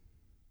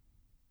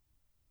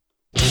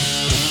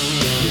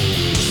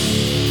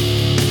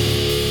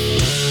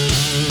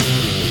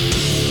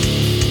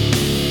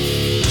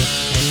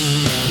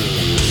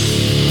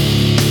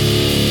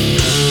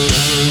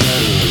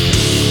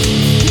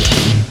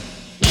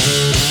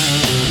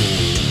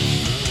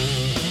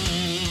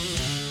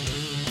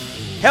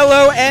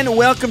Hello and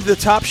welcome to the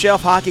Top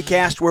Shelf Hockey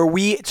Cast, where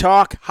we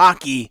talk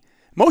hockey,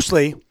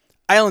 mostly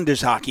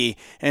Islanders hockey,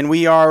 and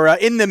we are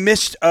in the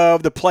midst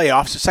of the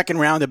playoffs, the second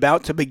round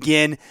about to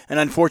begin,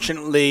 and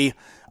unfortunately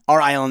our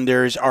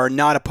Islanders are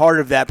not a part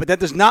of that, but that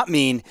does not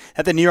mean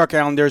that the New York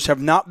Islanders have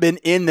not been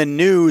in the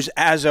news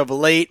as of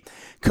late.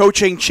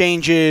 Coaching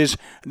changes,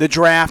 the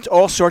draft,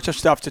 all sorts of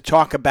stuff to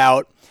talk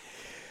about.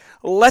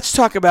 Let's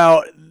talk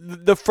about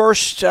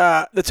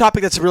the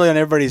topic that's really on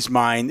everybody's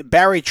mind,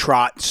 Barry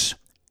Trotz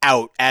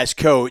out as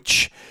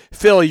coach.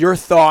 Phil, your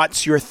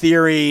thoughts, your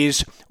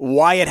theories,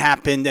 why it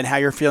happened, and how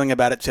you're feeling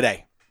about it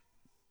today.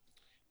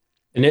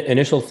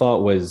 Initial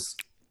thought was,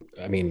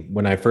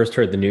 when I first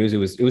heard the news, it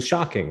was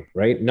shocking,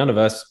 right? None of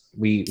us,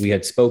 we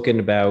had spoken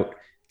about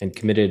and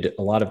committed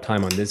a lot of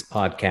time on this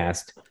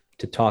podcast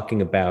to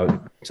talking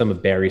about some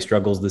of Barry's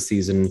struggles this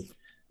season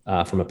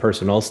from a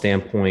personnel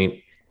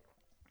standpoint,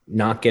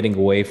 not getting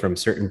away from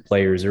certain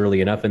players early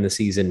enough in the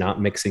season,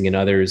 not mixing in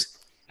others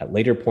at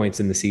later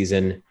points in the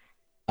season.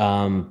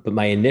 But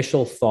my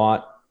initial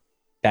thought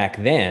back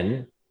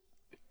then,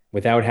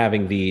 without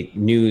having the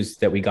news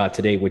that we got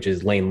today, which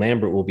is Lane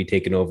Lambert will be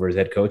taken over as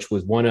head coach,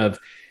 was one of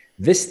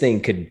this thing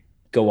could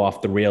go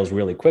off the rails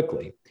really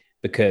quickly,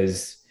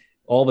 because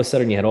all of a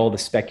sudden you had all the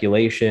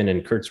speculation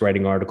and Kurt's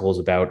writing articles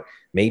about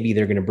maybe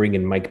they're going to bring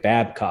in Mike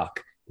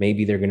Babcock.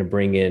 Maybe they're going to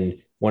bring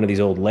in one of these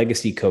old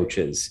legacy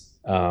coaches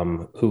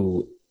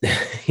who,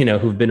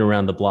 who've been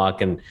around the block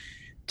and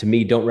to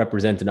me don't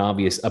represent an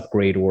obvious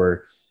upgrade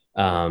or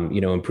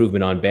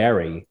improvement on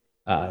Barry.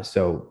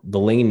 So the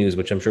Lane news,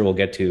 which I'm sure we'll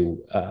get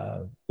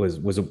to,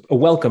 was a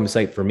welcome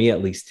sight for me,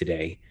 at least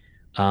today.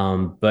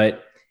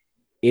 But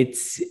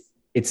it's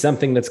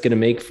something that's going to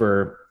make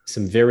for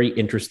some very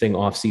interesting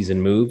offseason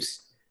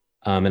moves.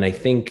 And I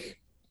think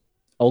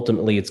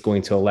ultimately it's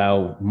going to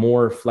allow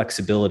more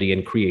flexibility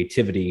and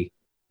creativity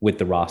with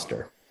the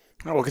roster.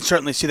 Oh, we can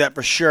certainly see that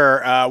for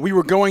sure. We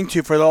were going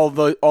to, for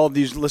all of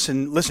these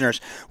listeners,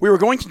 we were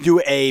going to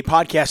do a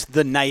podcast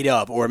the night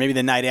of, or maybe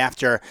the night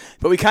after,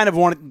 but we kind of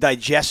wanted to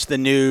digest the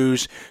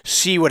news,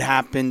 see what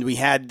happened. We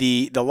had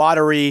the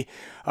lottery,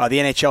 the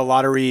NHL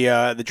lottery,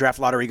 the draft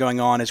lottery going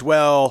on as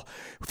well.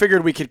 We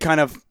figured we could kind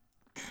of,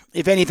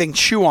 if anything,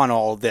 chew on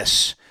all of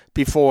this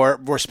before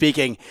we're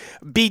speaking.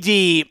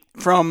 BD,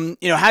 from,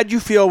 how did you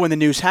feel when the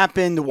news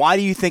happened? Why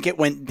do you think it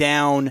went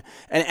down?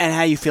 And how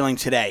are you feeling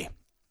today?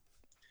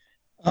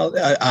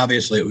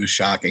 Obviously, it was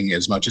shocking.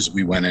 As much as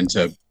we went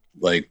into,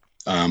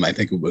 I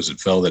think it was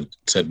Phil that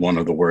said one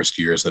of the worst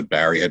years that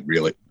Barry had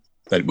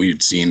that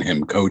we'd seen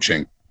him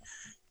coaching,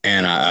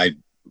 and I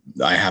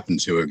happen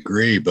to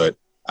agree. But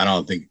I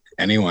don't think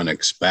anyone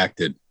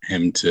expected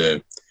him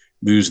to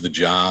lose the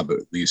job,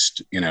 at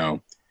least,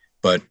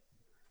 But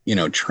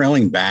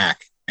trailing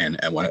back and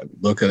when I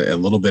look at it a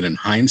little bit in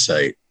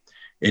hindsight,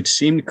 it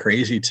seemed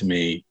crazy to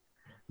me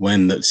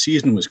when the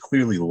season was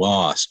clearly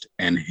lost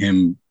and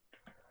him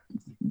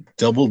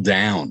doubled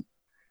down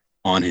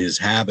on his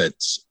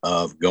habits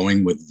of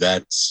going with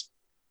vets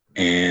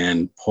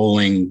and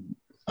pulling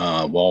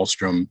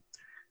Wahlstrom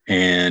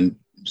and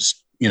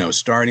just,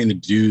 starting to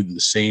do the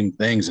same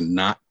things and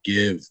not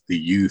give the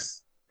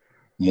youth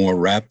more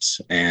reps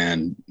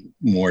and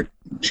more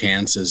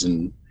chances.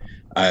 And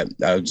I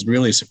was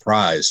really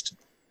surprised.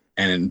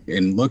 And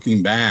in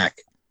looking back,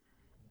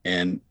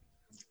 and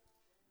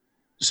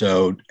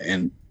so,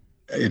 and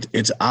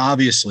it's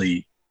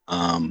obviously,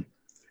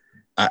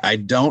 I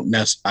don't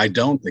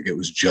think it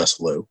was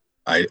just Lou.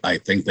 I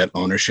think that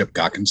ownership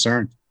got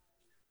concerned.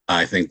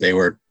 I think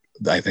that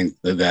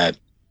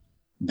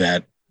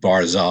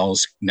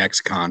Barzal's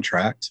next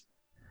contract,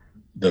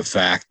 the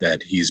fact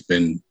that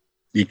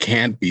he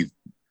can't be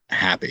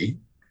happy.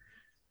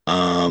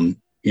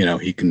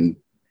 He can,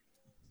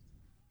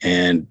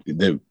 and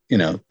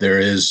there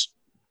is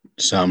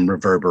some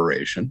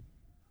reverberation,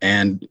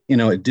 and,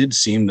 it did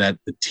seem that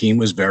the team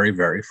was very,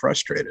 very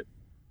frustrated,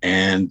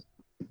 and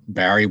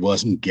Barry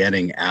wasn't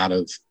getting out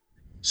of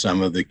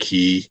some of the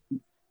key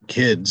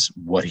kids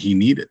what he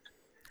needed.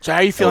 So how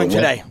are you feeling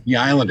today? The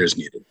Islanders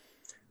needed.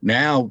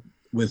 Now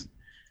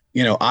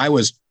I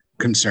was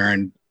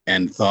concerned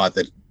and thought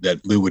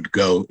that Lou would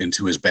go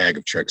into his bag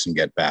of tricks and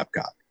get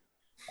Babcock.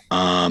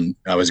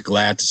 I was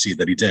glad to see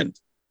that he didn't.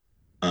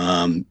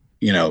 That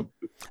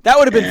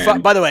would have been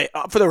fun. By the way,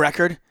 for the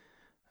record,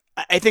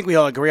 I think we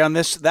all agree on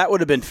this. That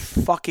would have been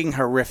fucking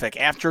horrific.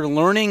 After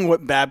learning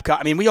what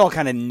Babcock, we all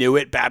kind of knew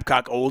it,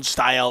 Babcock, old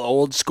style,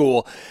 old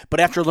school. But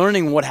after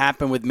learning what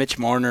happened with Mitch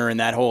Marner and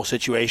that whole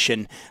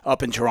situation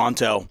up in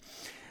Toronto,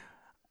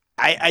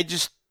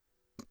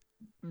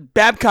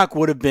 Babcock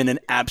would have been an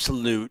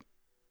absolute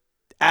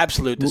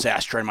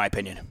disaster, in my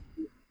opinion.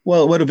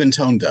 Well, it would have been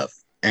tone deaf.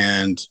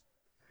 And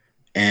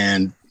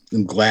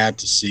I'm glad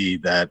to see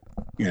that,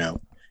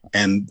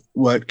 and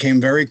what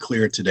came very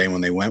clear today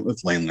when they went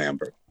with Lane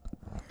Lambert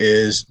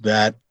is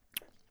that,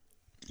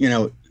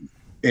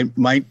 it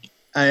might,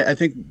 I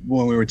think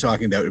when we were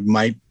talking about it,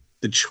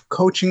 the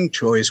coaching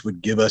choice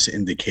would give us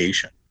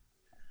indication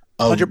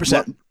of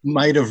 100%. what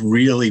might have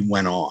really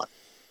went on.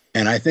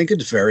 And I think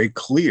it's very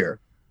clear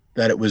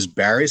that it was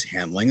Barry's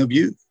handling of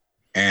youth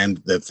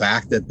and the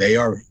fact that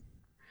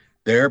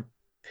they're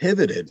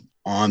pivoted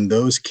on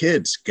those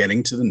kids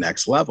getting to the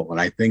next level. And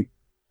I think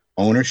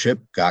ownership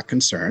got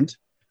concerned.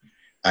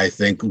 I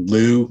think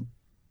Lou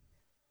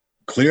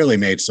clearly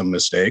made some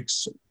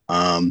mistakes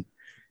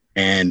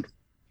and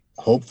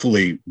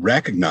hopefully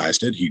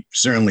recognized it. He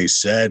certainly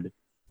said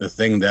the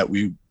thing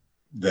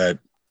that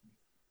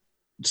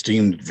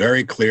seemed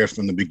very clear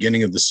from the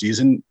beginning of the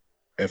season,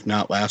 if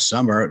not last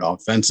summer, an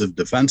offensive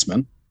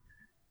defenseman,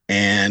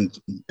 and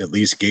at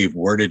least gave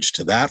wordage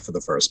to that for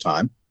the first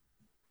time,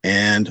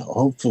 and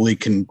hopefully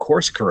can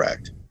course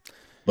correct.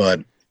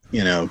 But,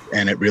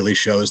 and it really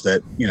shows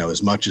that,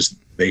 as much as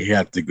they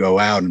have to go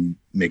out and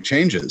make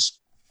changes,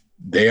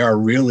 they are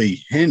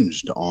really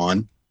hinged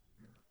on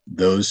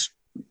those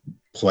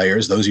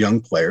players, those young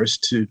players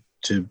to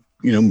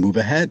move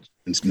ahead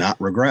and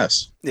not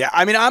regress. Yeah,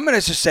 I mean, I'm going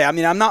to just say,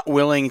 I'm not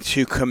willing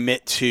to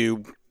commit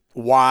to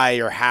why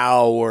or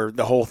how or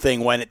the whole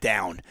thing went it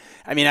down.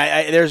 I mean,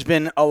 there's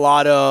been a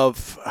lot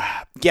of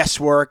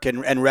guesswork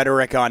and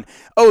rhetoric on,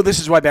 this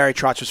is why Barry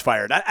Trotz was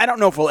fired. I don't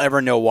know if we'll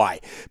ever know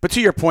why. But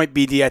to your point,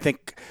 BD, I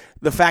think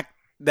the fact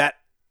that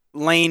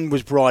Lane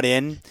was brought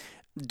in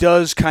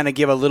does kind of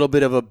give a little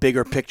bit of a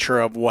bigger picture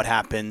of what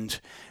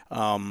happened.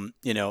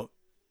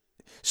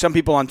 Some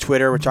people on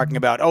Twitter were talking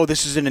about,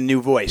 this isn't a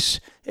new voice.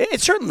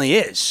 It certainly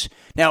is.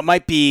 Now, it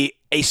might be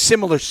a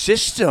similar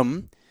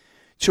system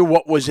to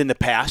what was in the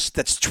past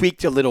that's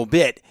tweaked a little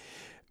bit.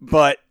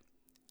 But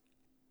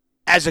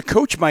as a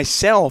coach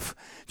myself,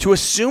 to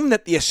assume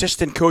that the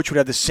assistant coach would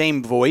have the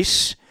same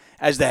voice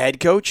as the head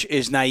coach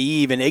is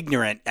naive and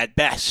ignorant at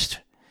best.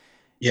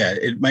 Yeah,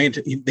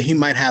 he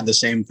might have the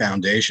same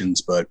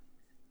foundations, but,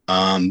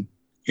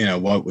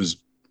 what was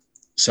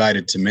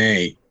cited to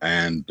me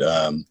and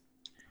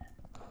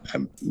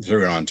I'm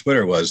sure on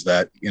Twitter was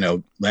that,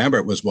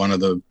 Lambert was one of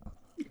the,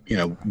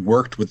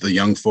 worked with the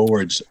young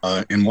forwards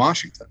in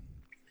Washington.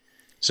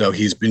 So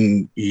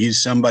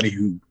he's somebody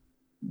who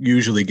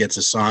usually gets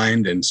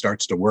assigned and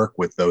starts to work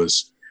with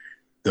those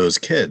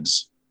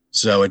kids.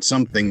 So it's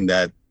something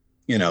that,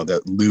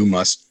 that Lou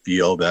must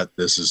feel that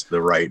this is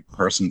the right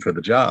person for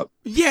the job.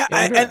 Yeah,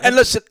 and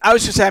listen, I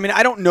was just saying,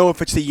 I don't know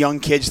if it's the young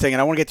kids thing,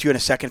 and I want to get to you in a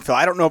second, Phil.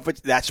 I don't know if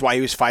that's why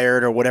he was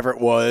fired or whatever it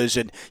was,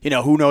 and,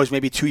 who knows,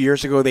 maybe 2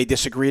 years ago they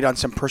disagreed on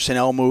some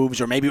personnel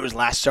moves, or maybe it was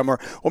last summer,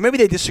 or maybe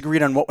they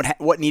disagreed on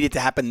what needed to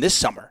happen this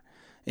summer,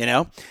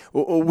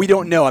 We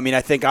don't know.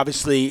 I think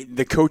obviously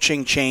the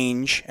coaching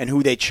change and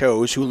who they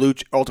chose, who Lou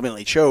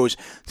ultimately chose,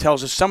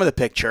 tells us some of the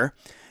picture,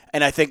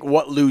 and I think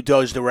what Lou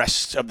does the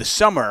rest of the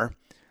summer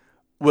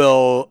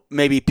will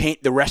maybe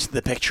paint the rest of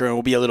the picture and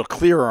we'll be a little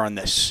clearer on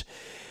this.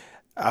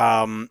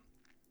 I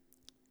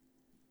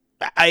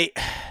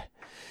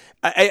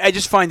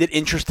just find it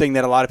interesting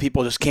that a lot of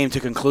people just came to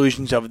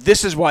conclusions of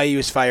this is why he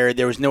was fired.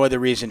 There was no other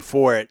reason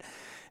for it.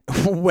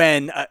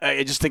 When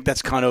I just think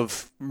that's kind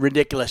of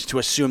ridiculous to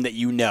assume that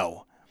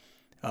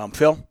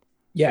Phil?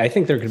 Yeah, I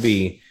think it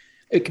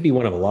could be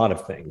one of a lot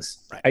of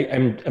things. Right.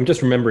 I'm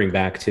just remembering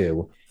back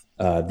to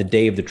the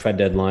day of the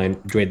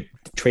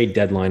trade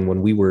deadline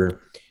when we were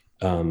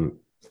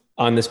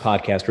on this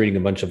podcast reading a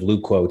bunch of Lou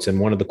quotes, and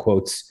one of the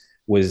quotes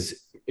was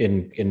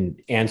in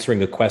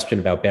answering a question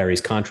about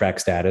Barry's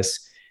contract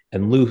status,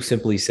 and Lou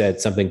simply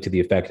said something to the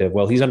effect of,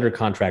 well, he's under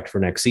contract for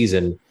next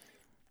season.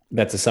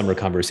 That's a summer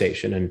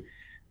conversation. And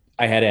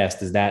I had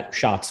asked, is that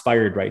shots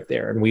fired right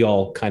there? And we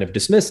all kind of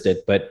dismissed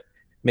it, but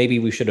maybe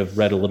we should have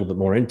read a little bit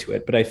more into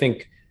it. But I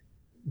think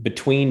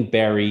between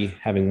Barry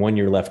having 1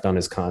 year left on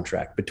his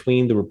contract,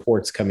 between the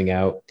reports coming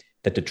out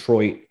that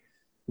Detroit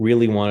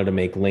really wanted to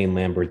make Lane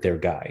Lambert their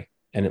guy,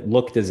 and it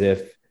looked as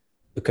if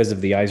because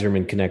of the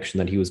Yzerman connection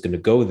that he was going to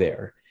go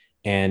there,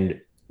 and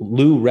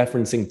Lou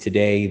referencing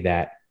today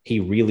that he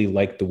really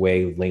liked the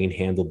way Lane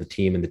handled the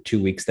team in the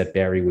 2 weeks that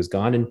Barry was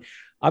gone. And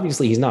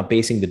obviously he's not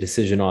basing the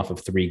decision off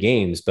of 3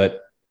 games,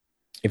 but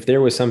if there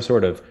was some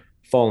sort of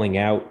falling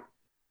out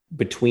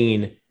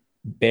between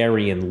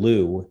Barry and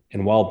Lou,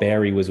 and while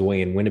Barry was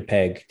away in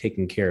Winnipeg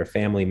taking care of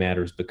family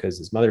matters because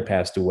his mother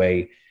passed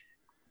away,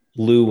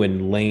 Lou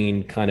and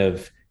Lane kind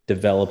of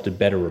developed a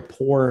better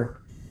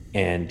rapport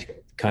and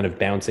kind of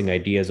bouncing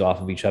ideas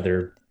off of each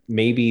other.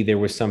 Maybe there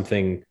was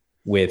something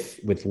with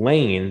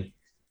Lane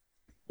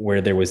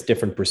where there was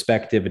different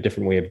perspective, a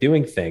different way of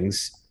doing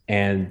things.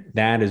 And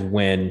that is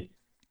when,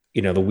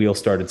 the wheel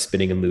started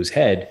spinning in Lou's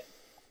head.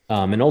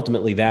 And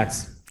ultimately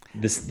that's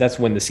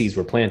when the seeds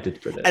were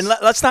planted for this. And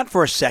let's not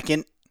for a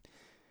second,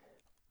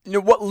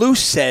 what Lou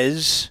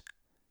says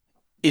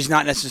is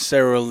not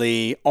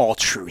necessarily all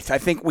truth. I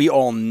think we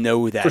all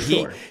know that. For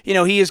sure.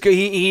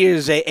 He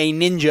is a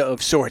ninja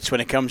of sorts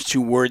when it comes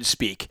to word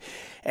speak.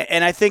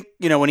 And I think,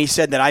 when he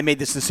said that I made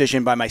this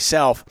decision by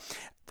myself,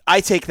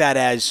 I take that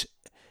as,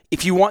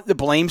 if you want to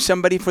blame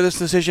somebody for this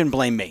decision,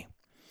 blame me.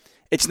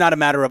 It's not a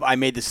matter of I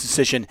made this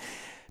decision,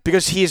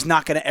 because he is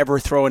not going to ever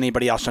throw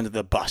anybody else under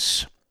the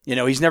bus.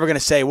 He's never going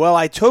to say, well,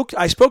 I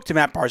spoke to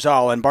Matt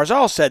Barzal, and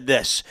Barzal said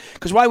this,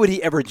 because why would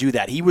he ever do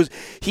that?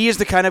 He is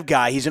the kind of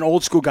guy, he's an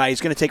old school guy, he's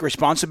going to take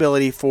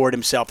responsibility for it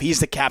himself. He's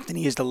the captain,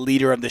 he is the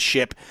leader of the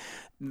ship.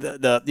 And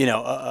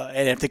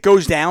if it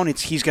goes down,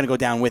 he's going to go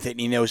down with it, and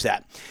he knows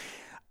that.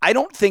 I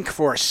don't think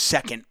for a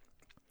second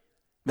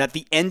that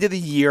the end of the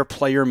year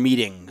player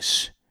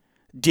meetings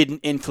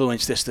didn't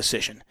influence this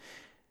decision.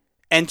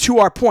 And to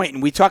our point,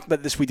 and we talked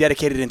about this, we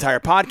dedicated an entire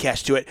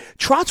podcast to it,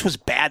 Trotz was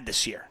bad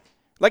this year.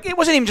 Like, it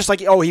wasn't even just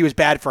like, oh, he was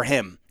bad for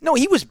him. No,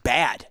 he was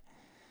bad.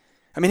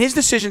 I mean, his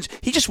decisions,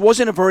 he just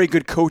wasn't a very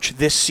good coach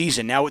this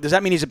season. Now, does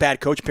that mean he's a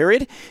bad coach,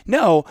 period?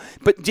 No,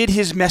 but did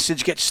his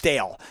message get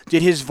stale?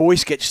 Did his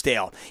voice get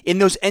stale? In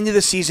those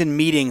end-of-the-season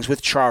meetings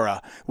with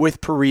Chara, with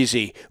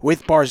Parise,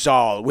 with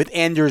Barzal, with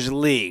Anders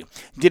Lee,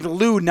 did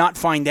Lou not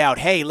find out,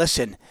 hey,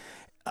 listen,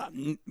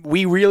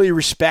 we really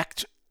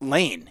respect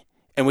Lane,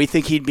 and we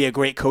think he'd be a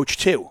great coach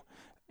too?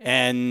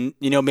 And,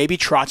 maybe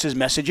Trotz's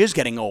message is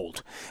getting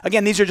old.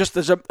 Again,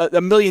 there's a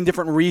million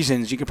different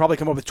reasons. You could probably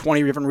come up with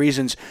 20 different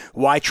reasons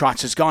why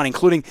Trotz is gone,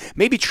 including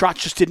maybe Trotz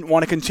just didn't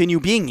want to continue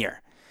being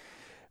here.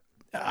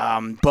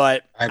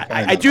 But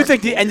I do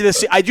think the end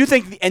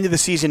of the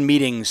season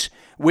meetings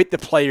with the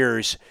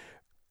players,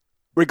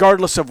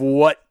 regardless of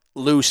what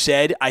Lou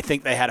said, I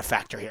think they had a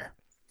factor here.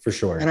 For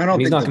sure.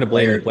 And he's not going to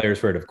blame the players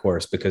for it, of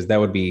course, because that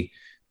would be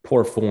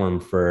poor form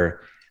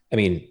for,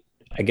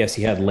 I guess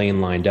he had Lane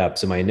lined up.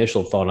 So my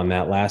initial thought on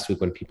that last week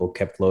when people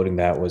kept floating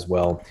that was,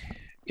 well,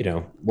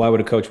 why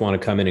would a coach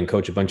want to come in and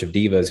coach a bunch of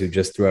divas who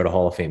just threw out a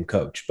Hall of Fame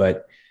coach?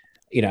 But,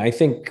 I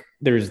think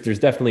there's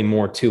definitely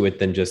more to it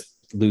than just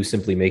Lou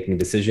simply making a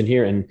decision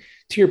here. And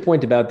to your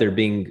point about there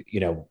being,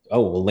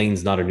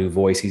 Lane's not a new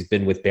voice. He's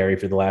been with Barry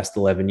for the last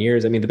 11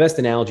 years. The best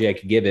analogy I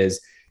could give is,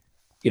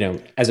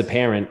 as a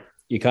parent,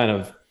 you kind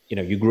of,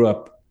 you grew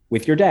up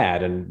with your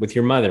dad and with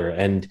your mother,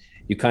 and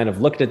you kind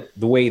of looked at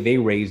the way they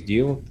raised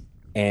you,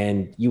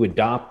 and you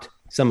adopt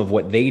some of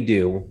what they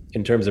do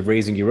in terms of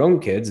raising your own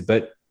kids,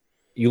 but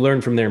you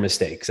learn from their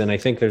mistakes. And I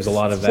think there's a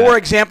lot of that. For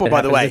example,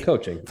 by the way,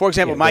 coaching. For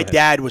example, my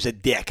dad was a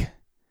dick.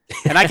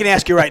 And I can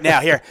ask you right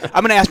now, here,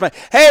 I'm going to ask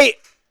hey,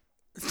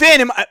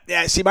 Finn,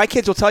 see, my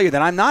kids will tell you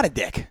that I'm not a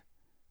dick.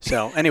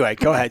 So anyway,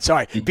 go ahead.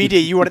 Sorry.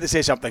 BD, you wanted to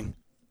say something.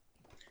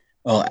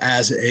 Well,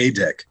 as a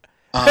dick.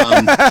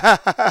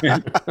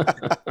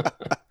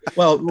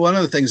 Well, one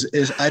of the things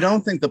is I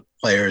don't think the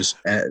players,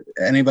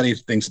 anybody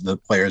thinks the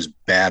players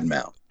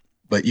badmouth,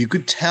 but you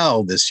could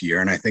tell this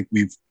year, and I think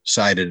we've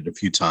cited it a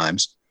few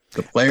times,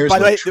 the players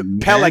were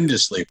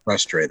tremendously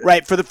frustrated.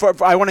 Right.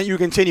 I want you to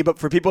continue, but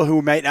for people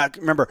who might not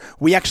remember,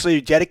 we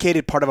actually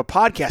dedicated part of a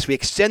podcast. We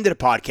extended a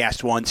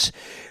podcast once.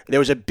 There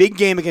was a big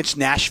game against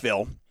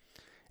Nashville.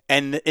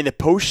 And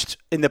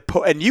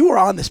and you were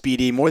on this,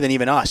 BD, more than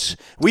even us.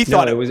 We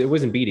thought it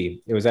wasn't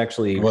BD. It was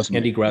actually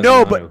Andy Graziano.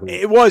 No, but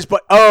it was.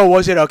 But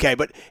was it okay?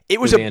 But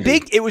it was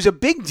a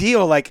big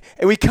deal. Like,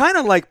 and we kind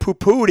of like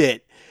poo-pooed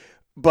it.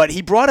 But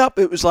he brought up,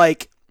 it was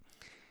like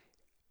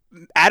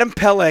Adam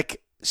Pelech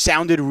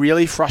sounded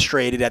really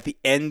frustrated at the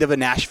end of a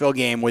Nashville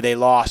game where they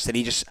lost, and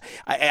he just,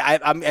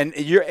 and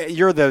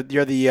you're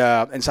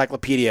the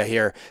encyclopedia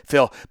here,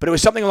 Phil. But it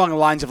was something along the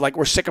lines of like,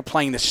 we're sick of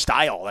playing this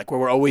style, like where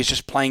we're always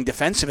just playing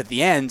defensive at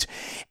the end.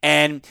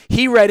 And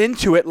he read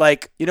into it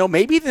like,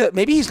 maybe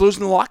he's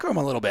losing the locker room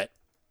a little bit.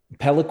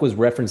 Pelech was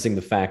referencing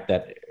the fact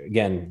that,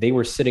 again, they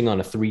were sitting on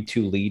a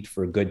 3-2 lead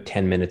for a good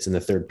 10 minutes in the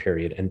third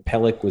period, and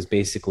Pelech was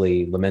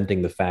basically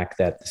lamenting the fact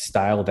that the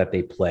style that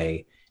they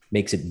play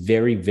makes it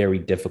very, very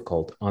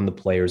difficult on the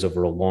players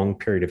over a long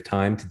period of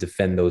time to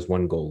defend those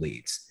 1-goal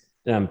leads.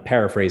 And I'm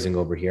paraphrasing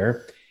over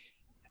here.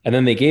 And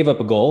then they gave up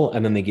a goal,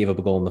 and then they gave up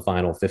a goal in the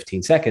final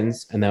 15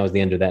 seconds, and that was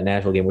the end of that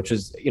Nashville game, which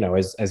is,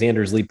 as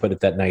Anders Lee put it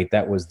that night,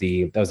 that was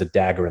a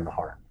dagger in the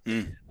heart.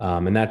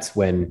 And that's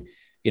when,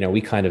 we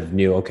kind of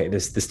knew, okay,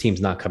 this team's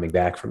not coming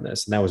back from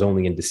this, and that was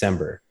only in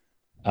December.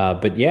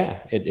 But yeah,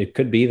 it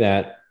could be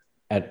that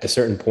at a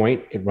certain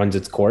point it runs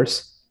its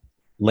course.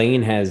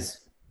 Lane has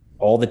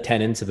all the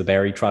tenets of the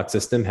Barry Trotz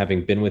system,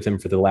 having been with him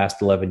for the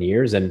last 11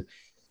 years. And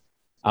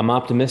I'm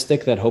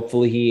optimistic that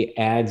hopefully he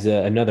adds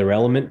another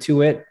element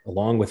to it,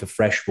 along with a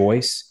fresh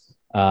voice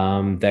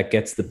that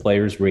gets the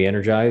players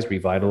re-energized,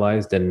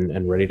 revitalized,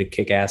 and ready to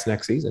kick ass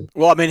next season.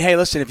 Well, hey,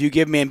 listen, if you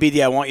give me, and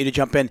BD, I want you to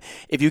jump in.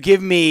 If you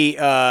give me,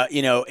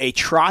 a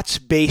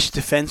Trotz-based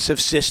defensive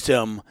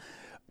system,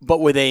 but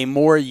with a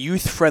more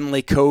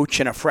youth-friendly coach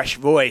and a fresh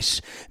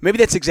voice, maybe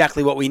that's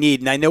exactly what we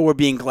need. And I know we're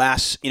being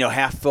glass,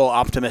 half-full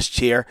optimists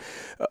here,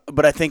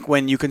 but I think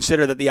when you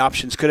consider that the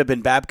options could have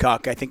been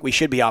Babcock, I think we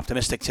should be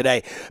optimistic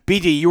today.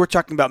 BD, you were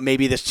talking about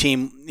maybe this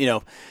team,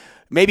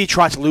 maybe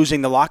Trotz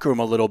losing the locker room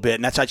a little bit,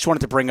 and I just wanted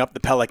to bring up the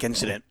Pelech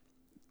incident.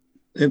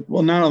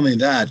 Well, not only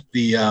that,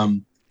 they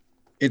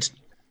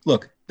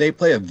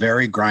play a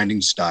very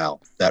grinding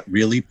style that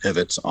really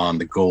pivots on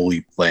the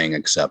goalie playing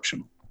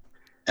exceptional.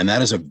 And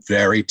that is a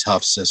very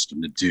tough system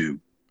to do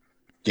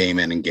game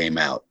in and game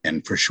out.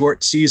 And for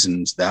short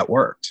seasons, that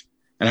worked.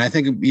 And I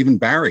think even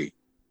Barry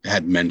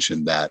had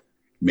mentioned that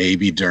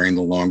maybe during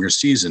the longer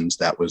seasons,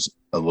 that was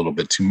a little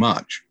bit too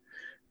much.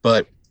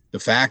 But The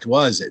fact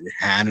was it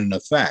had an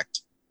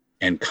effect,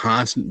 and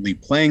constantly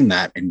playing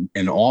that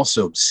and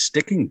also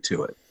sticking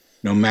to it,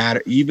 no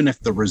matter, even if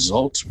the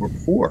results were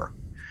poor,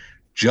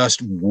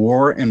 just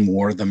wore and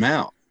wore them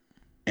out.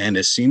 And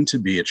it seemed to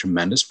be a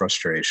tremendous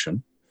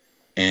frustration.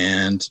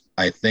 And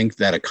I think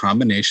that a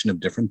combination of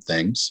different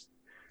things,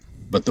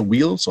 but the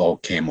wheels all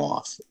came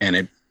off.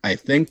 And I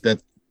think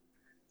that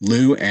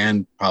Lou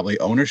and probably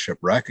ownership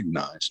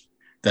recognized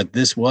that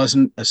this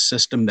wasn't a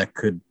system that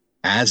could,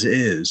 as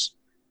is,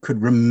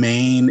 could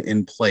remain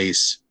in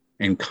place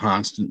and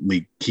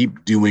constantly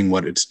keep doing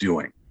what it's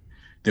doing.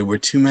 There were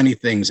too many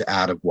things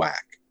out of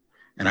whack.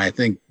 And I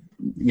think,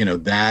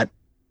 that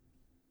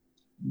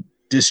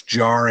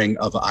disjarring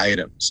of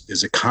items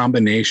is a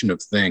combination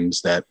of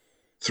things that,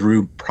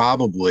 through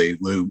probably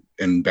Lou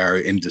and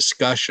Barry in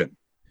discussion,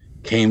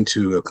 came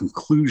to a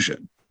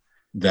conclusion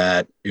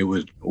that it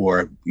was,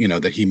 or,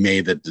 that he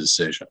made the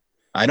decision.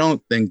 I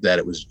don't think that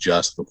it was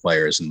just the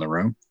players in the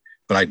room,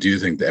 but I do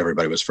think that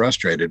everybody was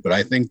frustrated. But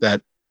I think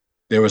that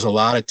there was a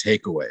lot of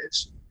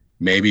takeaways.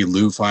 Maybe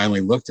Lou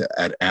finally looked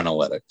at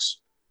analytics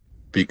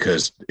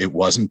because it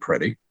wasn't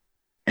pretty.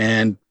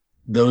 And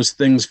those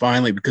things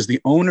finally, because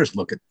the owners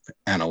look at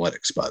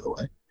analytics, by the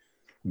way,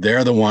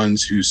 they're the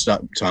ones who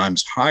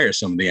sometimes hire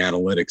some of the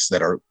analytics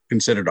that are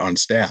considered on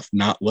staff,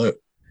 not Lou.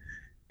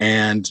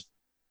 And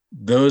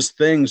those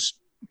things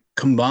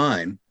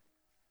combine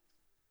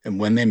and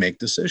when they make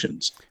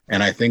decisions.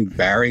 And I think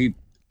Barry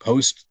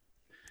post,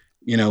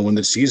 when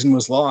the season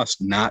was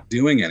lost, not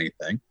doing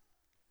anything,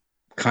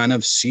 kind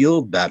of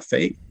sealed that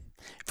fate.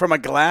 From a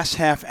glass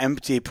half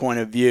empty point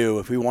of view,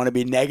 if we want to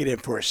be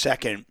negative for a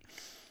second,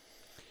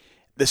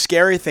 the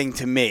scary thing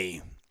to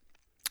me,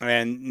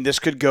 and this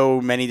could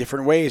go many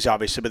different ways,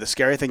 obviously, but the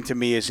scary thing to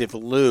me is if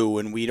Lou,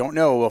 and we don't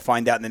know, we'll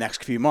find out in the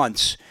next few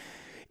months,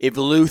 if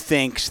Lou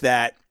thinks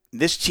that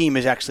this team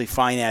is actually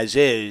fine as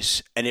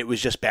is, and it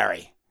was just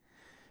Barry.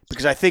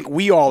 Because I think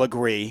we all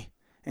agree,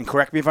 and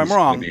correct me if I'm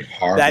wrong,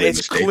 that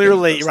it's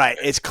clearly right.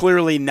 It's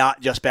clearly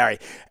not just Barry.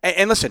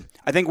 And listen,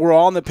 I think we're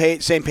all on the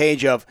same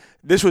page of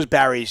this was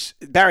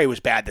Barry was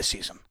bad this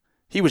season.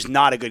 He was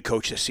not a good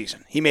coach this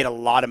season. He made a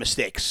lot of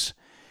mistakes.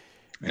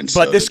 And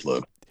so did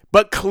Lou.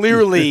 But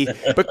clearly,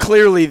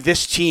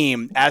 this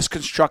team, as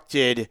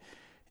constructed at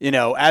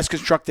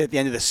the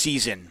end of the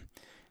season,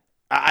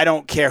 I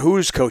don't care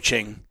who's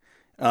coaching.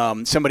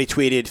 Somebody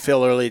tweeted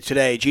Phil earlier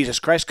today, Jesus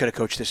Christ could have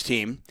coached this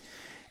team,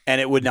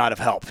 and it would not have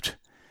helped.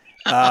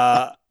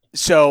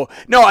 So,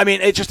 no, I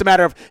mean, it's just a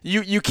matter of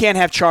you can't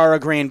have Chara,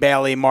 Green,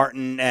 Bailey,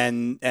 Martin,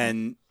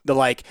 and the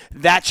like.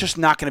 That's just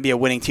not going to be a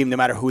winning team no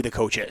matter who the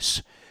coach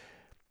is.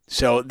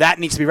 So that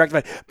needs to be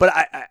rectified. But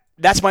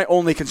that's my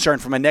only concern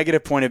from a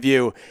negative point of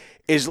view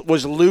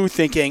was Lou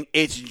thinking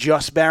it's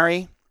just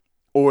Barry,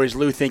 or is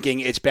Lou thinking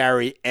it's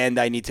Barry and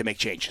I need to make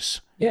changes?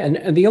 Yeah,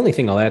 and the only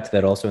thing I'll add to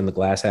that also in the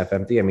glass half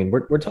empty, I mean,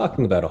 we're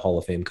talking about a Hall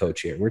of Fame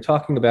coach here. We're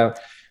talking about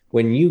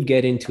when you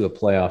get into a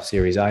playoff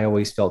series, I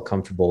always felt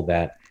comfortable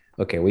that,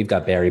 okay, we've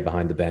got Barry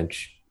behind the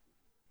bench.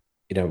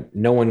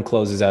 No one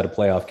closes out a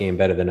playoff game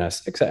better than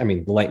us, except,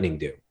 the Lightning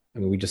do. I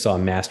mean, we just saw a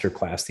master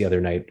class the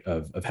other night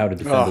of how to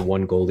defend a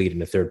 1-goal lead in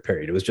the third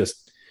period. It was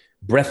just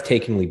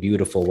breathtakingly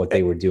beautiful what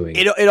they were doing.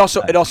 It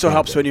also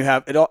helps when you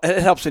have it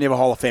helps when you have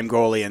a Hall of Fame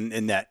goalie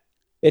in net.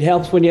 It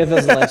helps when you have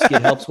Vasilevsky.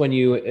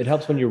 It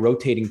helps when you're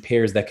rotating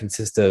pairs that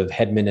consist of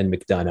Hedman and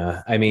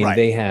McDonough. I mean,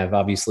 They have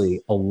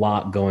obviously a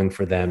lot going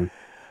for them.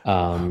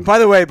 By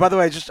the way,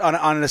 just on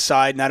an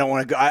aside, and I don't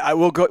want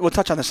to go. We'll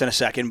touch on this in a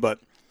second, but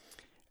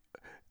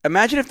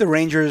imagine if the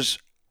Rangers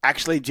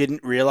actually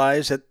didn't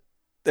realize that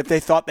if they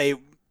thought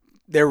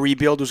their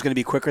rebuild was going to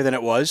be quicker than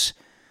it was.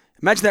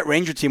 Imagine that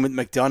Ranger team with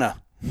McDonough.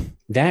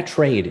 That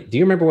trade. Do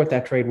you remember what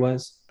that trade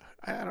was?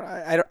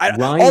 Ryan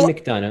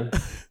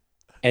McDonough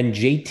and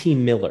JT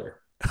Miller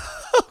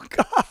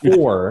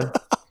for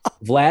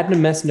Vladimir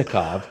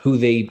Mesnikov, who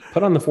they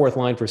put on the fourth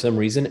line for some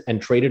reason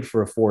and traded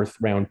for a 4th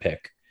round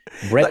pick.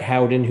 Brett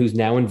Howden, who's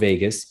now in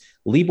Vegas,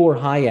 Libor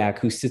Hayak,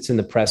 who sits in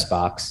the press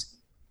box,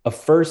 a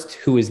first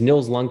who is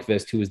Nils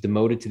Lundqvist, who was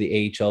demoted to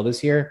the AHL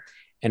this year,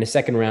 and a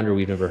 2nd rounder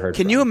we've never heard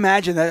Can you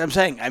imagine that? I'm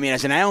saying,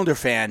 as an Islander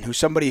fan, who's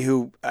somebody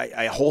who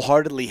I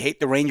wholeheartedly hate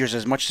the Rangers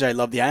as much as I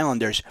love the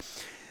Islanders,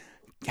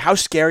 how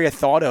scary a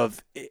thought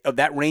of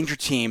that Ranger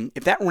team.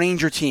 If that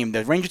Ranger team,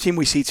 the Ranger team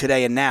we see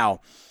today and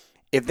now,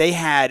 if they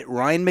had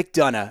Ryan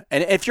McDonough,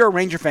 and if you're a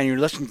Ranger fan and you're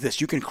listening to this,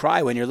 you can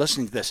cry when you're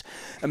listening to this.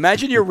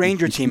 Imagine your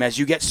Ranger team as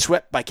you get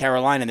swept by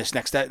Carolina in this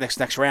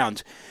next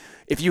round.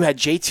 If you had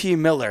JT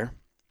Miller,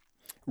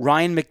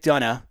 Ryan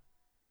McDonough,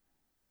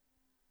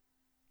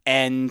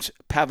 and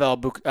Pavel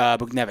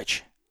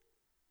Buchnevich.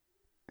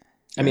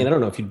 I don't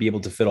know if you'd be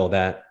able to fit all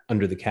that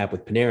under the cap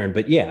with Panarin,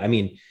 but yeah,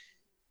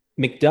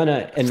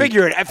 McDonough and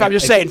figure it. If I'm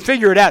just saying,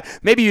 figure it out.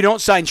 Maybe you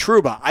don't sign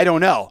Trouba. I don't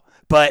know,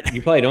 but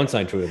you probably don't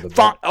sign Trouba.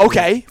 But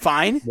okay,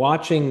 fine.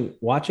 Watching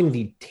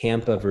the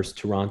Tampa versus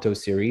Toronto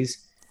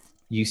series,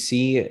 you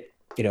see,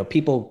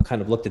 people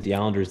kind of looked at the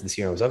Islanders this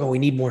year and was like, "Oh, we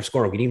need more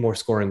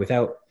scoring,"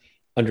 without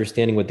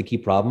understanding what the key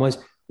problem was.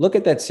 Look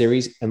at that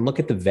series and look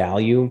at the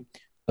value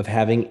of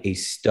having a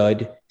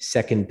stud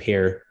second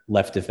pair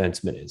left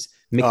defenseman is.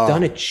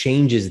 McDonough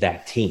changes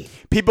that team.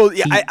 People,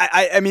 yeah,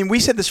 I mean, we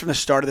said this from the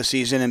start of the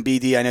season, and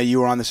BD, I know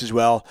you were on this as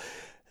well.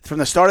 From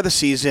the start of the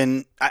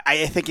season,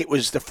 I think it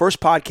was the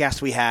first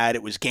podcast we had.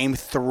 It was Game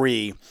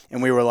 3,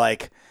 and we were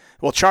like,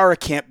 well, Chara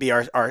can't be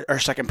our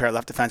second pair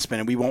left defenseman,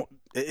 and we won't.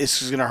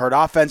 This is going to hurt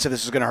offense,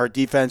 this is going to hurt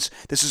defense.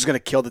 This is going to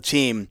kill the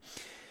team.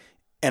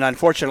 And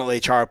unfortunately,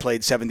 Chara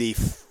played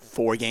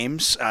 74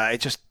 games.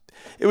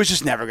 It was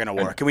just never going to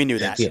work, and we knew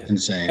that. It's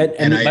insane.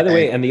 And by the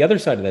way, and the other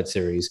side of that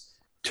series,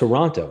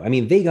 Toronto. I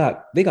mean, they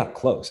got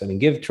close. I mean,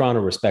 give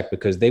Toronto respect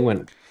because they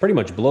went pretty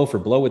much blow for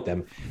blow with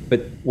them.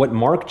 But what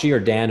Mark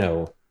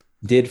Giordano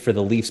did for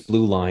the Leafs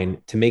blue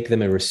line to make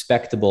them a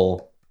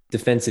respectable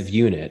defensive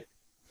unit,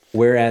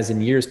 whereas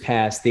in years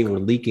past they were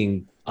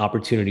leaking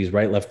opportunities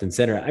right, left, and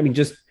center. I mean,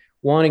 just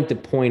wanting to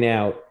point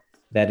out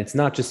that it's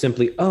not just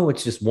simply,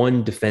 it's just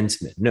one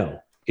defenseman. No,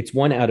 it's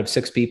 1 out of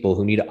 6 people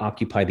who need to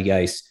occupy the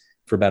ice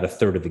for about a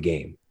third of the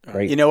game.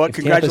 Right? You know what? If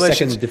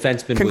Congratulations,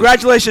 defenseman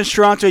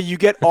Toronto. You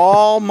get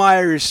all my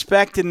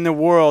respect in the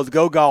world.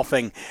 Go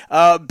golfing,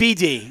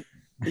 BD.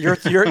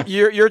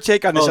 Your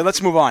take on this. So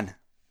let's move on.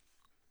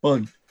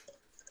 Well,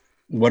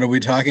 what are we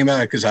talking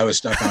about? Because I was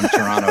stuck on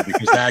Toronto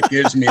because that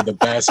gives me the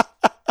best.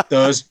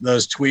 Those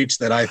tweets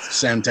that I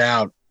sent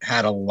out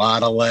had a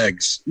lot of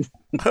legs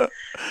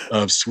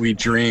of sweet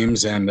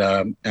dreams and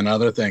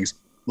other things.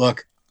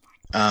 Look,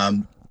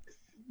 the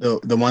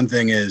one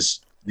thing is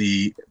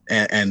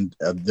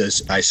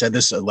this. I said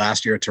this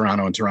last year at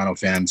Toronto, and Toronto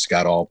fans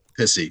got all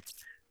pissy.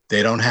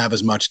 They don't have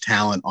as much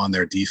talent on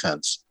their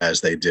defense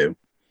as they do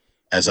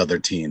as other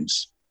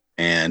teams,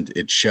 and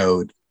it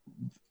showed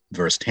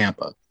versus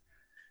Tampa.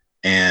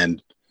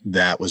 And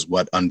that was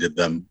what undid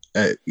them,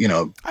 I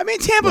mean,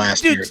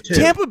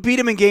 Tampa beat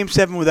them in Game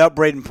 7 without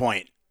Braden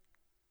Point.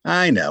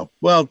 I know.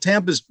 Well,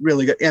 Tampa's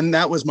really good. And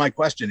that was my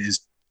question is,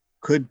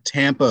 could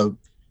Tampa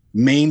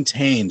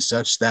maintain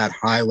that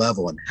high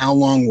level? And how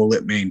long will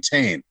it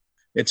maintain?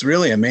 It's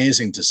really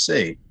amazing to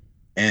see.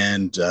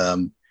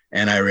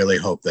 And I really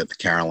hope that the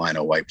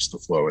Carolina wipes the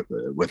floor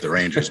with the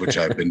Rangers, which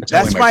I've been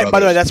telling my brothers. By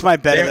the way, that's my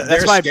bet.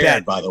 That's my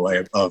bet. By the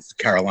way, of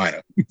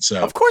Carolina.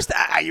 So of course,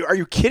 are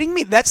you kidding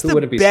me? That's the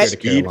bet.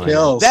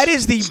 That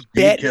is the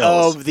bet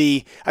of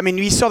the. I mean,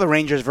 we saw the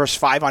Rangers versus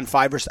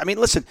 5-on-5 I mean,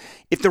 listen,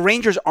 if the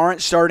Rangers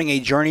aren't starting a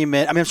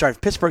journeyman,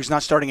 if Pittsburgh's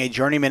not starting a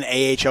journeyman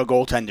AHL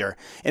goaltender,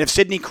 and if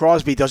Sidney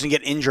Crosby doesn't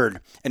get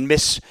injured and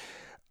miss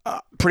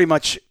pretty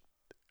much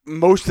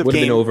most of the game, would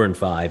have been over in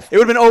 5. It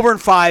would have been over in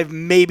 5,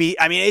 maybe.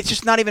 I mean, it's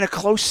just not even a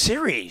close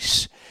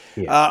series.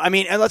 Yeah.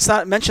 And let's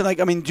not mention,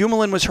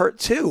 Dumoulin was hurt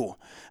too.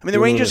 I mean, the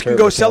Rangers can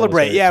go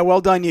celebrate. Yeah,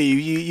 well done, you.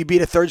 You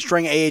beat a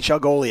third-string AHL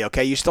goalie,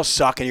 okay? You still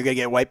suck, and you're going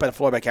to get wiped by the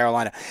floor by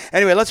Carolina.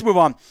 Anyway, let's move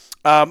on.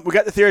 We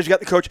got the theories, we got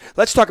the coach.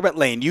 Let's talk about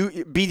Lane.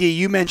 BD,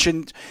 you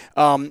mentioned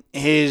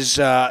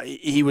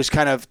he was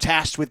kind of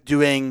tasked with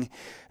doing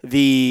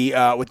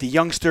with the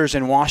youngsters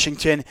in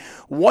Washington.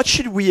 What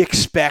should we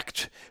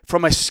expect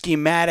from a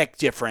schematic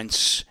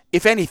difference,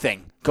 if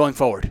anything, going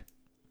forward?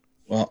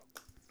 Well,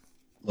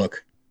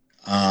 look,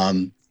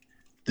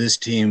 this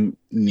team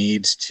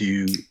needs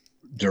to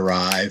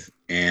derive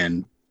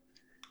and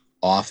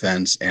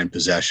offense and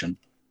possession.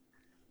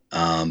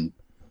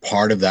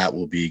 Part of that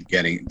will be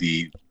getting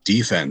the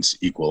defense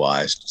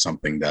equalized,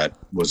 something that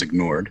was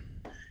ignored,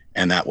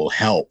 and that will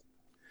help.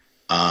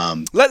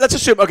 Let's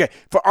assume, okay,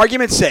 for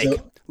argument's sake,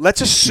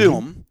 let's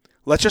assume,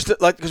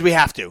 because we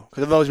have to,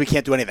 because otherwise we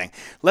can't do anything.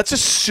 Let's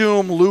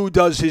assume Lou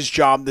does his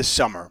job this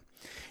summer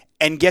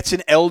and gets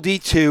an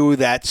LD2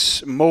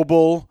 that's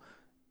mobile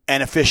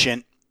and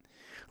efficient.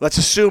 Let's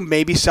assume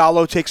maybe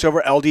Salo takes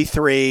over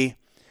LD3,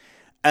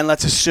 and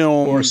let's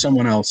assume... Or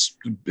someone else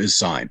is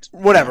signed.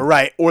 Whatever,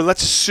 right. Or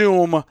let's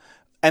assume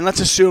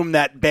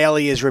that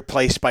Bailey is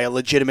replaced by a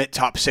legitimate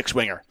top 6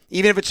 winger.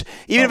 Even if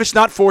it's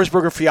not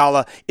Forsberg or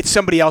Fiala, it's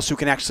somebody else who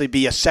can actually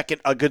be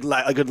a good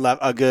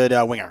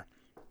winger.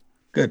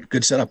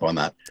 Good setup on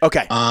that.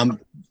 Okay.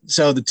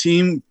 So the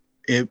team,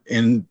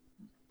 in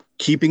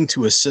keeping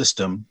to a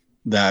system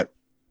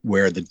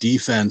where the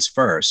defense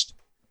first,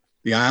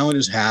 the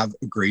Islanders have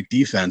a great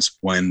defense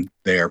when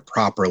they are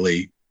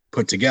properly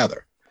put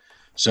together.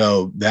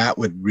 So that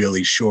would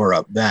really shore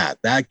up that.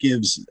 That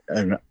gives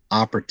an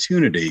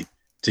opportunity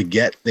to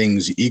get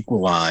things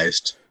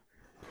equalized.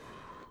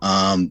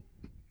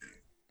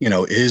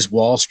 Is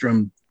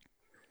Wahlstrom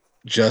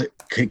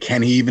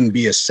can he even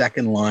be a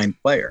second line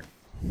player?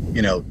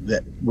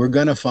 That we're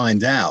going to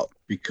find out,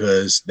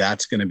 because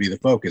that's going to be the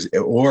focus.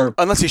 Or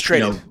unless he's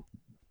traded,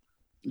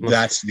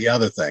 that's the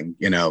other thing.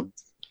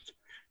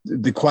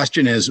 The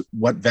question is,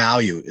 what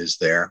value is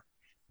there,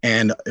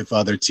 and if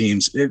other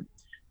teams.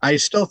 I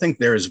still think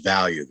there is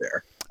value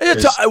there.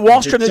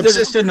 Wallstrom,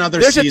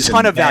 there's a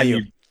ton of value.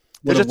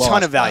 There's a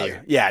ton of value.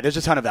 Yeah, there's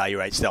a ton of value,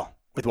 right, still,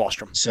 with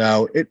Wallstrom.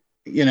 So,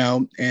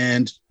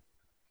 and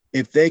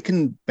if they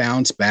can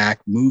bounce back,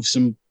 move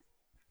some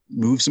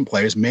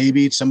players,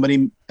 maybe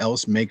somebody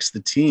else makes the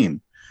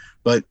team.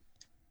 But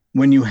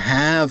when you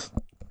have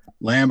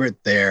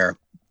Lambert there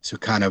to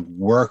kind of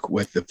work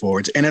with the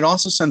forwards. And it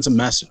also sends a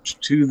message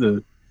to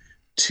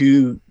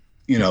the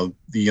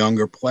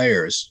younger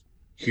players.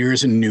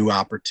 Here's a new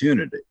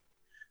opportunity.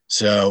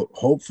 So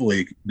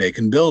hopefully they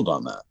can build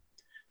on that.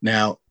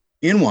 Now,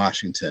 in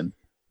Washington,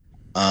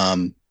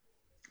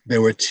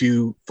 there were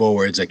two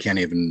forwards. I can't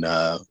even,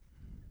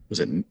 was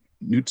it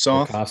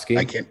Nutsov? Burakovsky.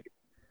 I can't,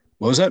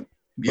 what was it?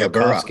 Yeah,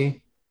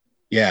 Burakovsky.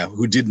 Yeah,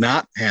 who did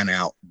not pan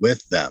out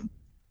with them.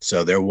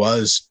 So there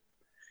was,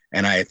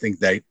 and I think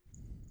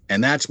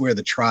that's where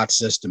the Trotz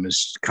system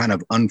is kind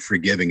of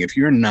unforgiving. If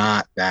you're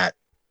not that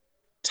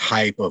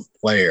type of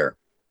player,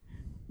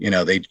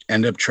 they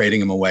end up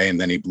trading him away, and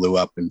then he blew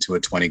up into a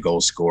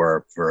 20-goal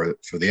scorer for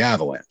the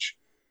Avalanche.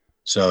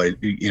 So it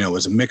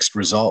was a mixed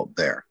result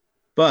there.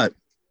 But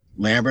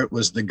Lambert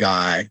was the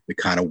guy to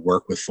kind of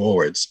work with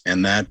forwards,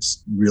 and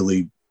that's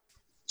really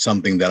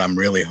something that I'm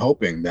really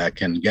hoping that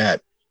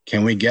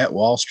can we get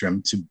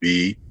Wahlstrom to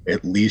be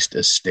at least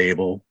a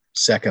stable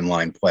second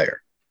line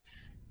player?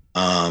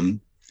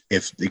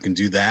 If they can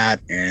do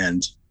that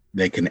and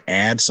they can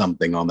add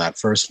something on that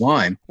first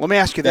line. Let me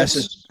ask you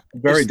this.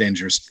 Very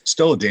dangerous,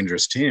 still a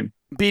dangerous team.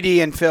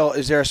 BD and Phil,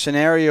 is there a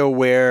scenario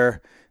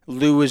where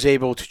Lou is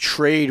able to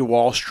trade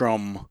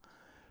Wahlstrom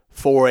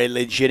for a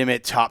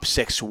legitimate top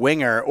six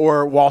winger,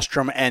 or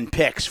Wahlstrom and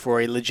picks for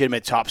a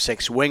legitimate top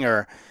six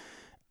winger,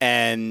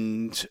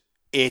 and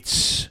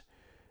it's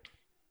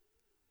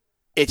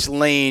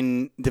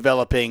Lane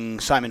developing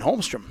Simon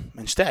Holmstrom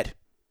instead?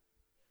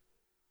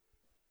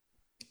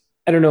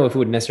 I don't know if it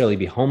would necessarily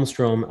be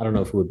Holmstrom. I don't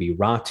know if it would be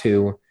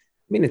Ratu. I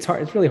mean, it's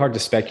hard. It's really hard to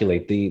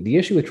speculate. The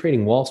issue with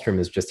trading Wahlstrom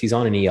is just he's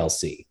on an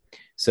ELC.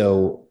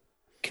 So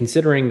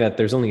considering that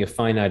there's only a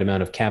finite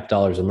amount of cap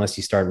dollars unless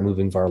you start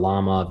moving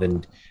Varlamov,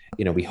 and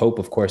we hope,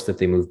 of course, that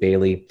they move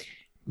Bailey.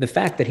 The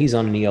fact that he's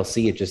on an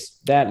ELC, it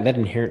just that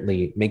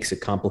inherently makes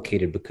it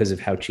complicated because of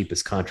how cheap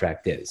his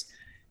contract is.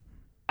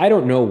 I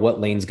don't know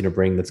what Lane's going to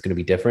bring that's going to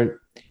be different.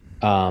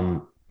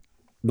 The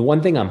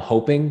one thing I'm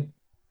hoping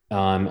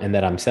and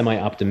that I'm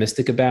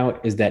semi-optimistic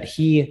about is that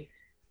he,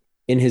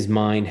 in his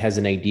mind, has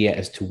an idea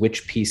as to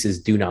which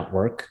pieces do not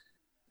work,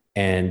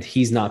 and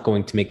he's not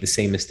going to make the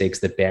same mistakes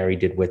that Barry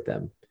did with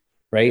them,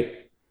 right?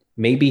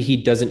 Maybe he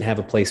doesn't have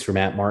a place for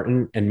Matt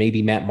Martin, and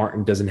maybe Matt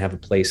Martin doesn't have a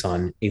place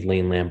on a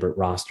Lane Lambert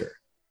roster.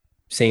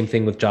 Same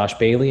thing with Josh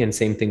Bailey, and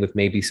same thing with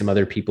maybe some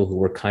other people who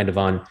were kind of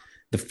on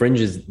the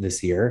fringes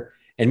this year.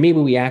 And maybe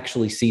we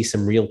actually see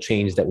some real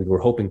change that we were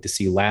hoping to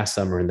see last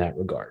summer in that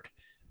regard.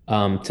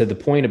 To the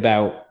point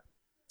about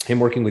him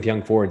working with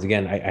young forwards,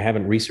 again, I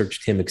haven't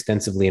researched him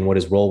extensively and what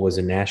his role was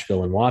in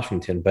Nashville and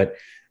Washington, but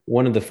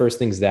one of the first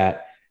things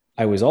that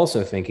I was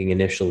also thinking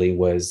initially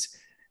was,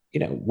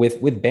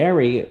 with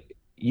Barry,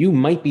 you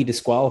might be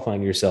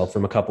disqualifying yourself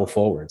from a couple of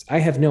forwards. I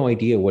have no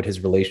idea what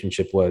his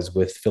relationship was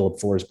with Philip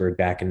Forsberg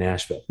back in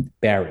Nashville.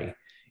 Barry,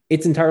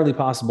 it's entirely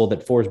possible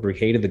that Forsberg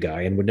hated the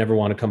guy and would never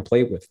want to come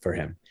play for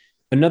him.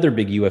 Another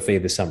big UFA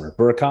this summer,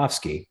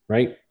 Burakovsky,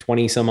 right?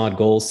 20 some odd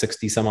goals,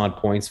 60 some odd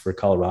points for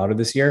Colorado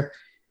this year.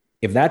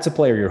 If that's a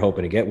player you're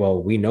hoping to get,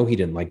 well, we know he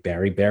didn't like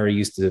Barry. Barry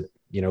used to,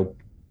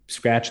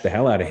 scratch the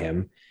hell out of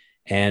him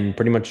and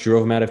pretty much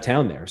drove him out of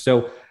town there.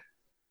 So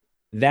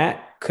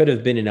that could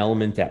have been an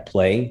element at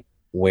play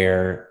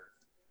where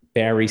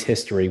Barry's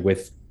history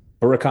with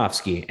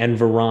Burakovsky and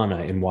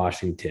Vrana in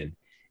Washington.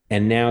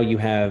 And now you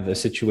have a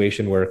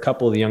situation where a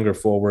couple of the younger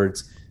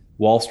forwards,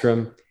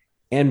 Wahlstrom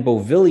and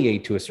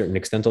Beauvillier to a certain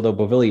extent, although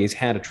Beauvillier's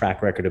had a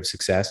track record of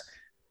success,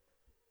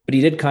 but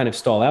he did kind of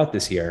stall out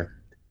this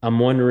year. I'm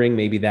wondering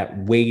maybe that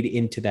weighed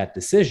into that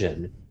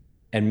decision,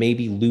 and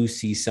maybe Lou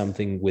sees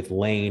something with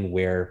Lane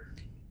where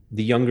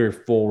the younger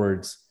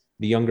forwards,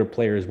 the younger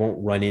players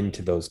won't run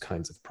into those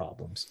kinds of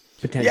problems,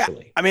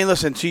 potentially. Yeah. I mean,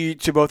 listen,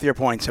 to both of your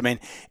points. I mean,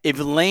 if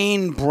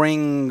Lane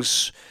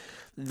brings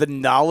the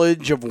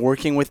knowledge of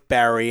working with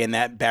Barry and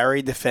that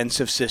Barry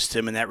defensive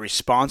system and that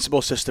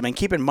responsible system, and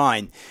keep in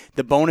mind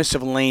the bonus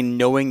of Lane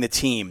knowing the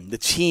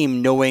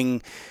team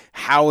knowing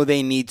how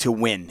they need to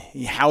win,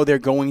 how they're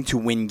going to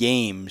win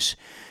games.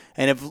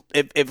 And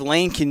if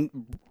Lane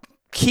can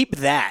keep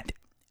that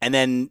and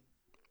then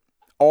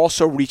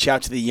also reach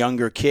out to the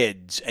younger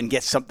kids and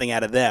get something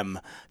out of them,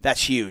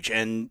 that's huge.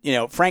 And,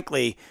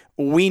 frankly,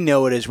 we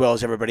know it as well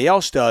as everybody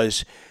else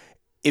does.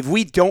 If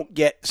we don't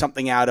get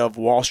something out of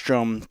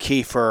Wahlstrom,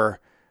 Kiefer,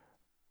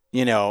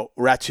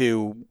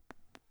 Ratu,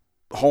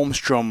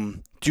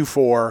 Holmstrom,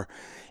 Dufour,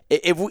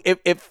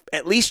 if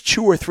at least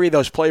two or three of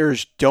those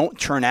players don't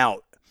turn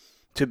out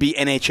to be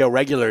NHL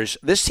regulars,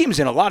 this team's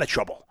in a lot of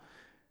trouble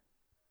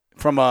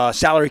from a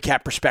salary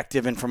cap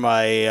perspective and from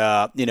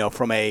a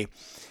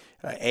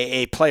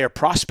player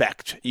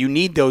prospect. You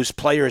need those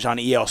players on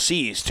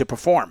ELCs to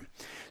perform.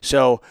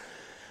 So,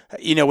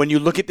 when you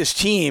look at this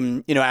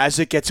team, as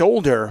it gets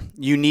older,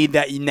 you need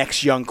that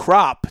next young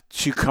crop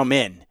to come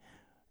in.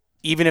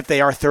 Even if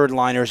they are third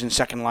liners and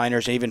second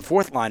liners and even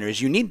fourth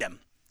liners, you need them.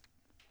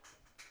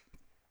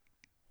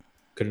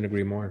 Couldn't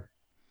agree more.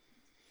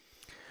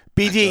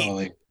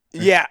 BD,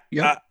 Yeah.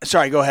 Yeah.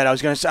 Sorry, go ahead. I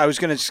was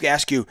gonna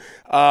ask you,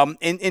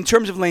 in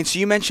terms of Lane. So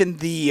you mentioned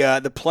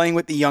the playing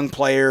with the young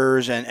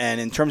players, and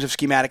in terms of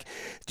schematic,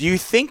 do you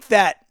think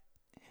that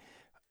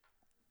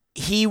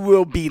he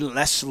will be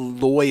less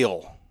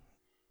loyal?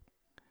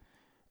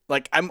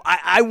 Like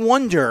I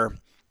wonder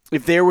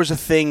if there was a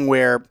thing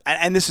where,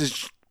 and this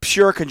is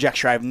pure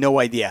conjecture. I have no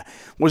idea.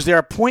 Was there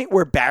a point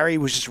where Barry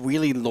was just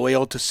really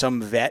loyal to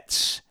some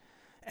vets,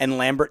 and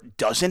Lambert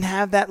doesn't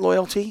have that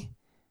loyalty?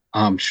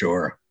 I'm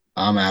sure.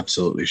 I'm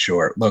absolutely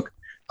sure. Look,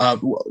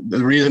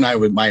 the reason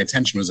my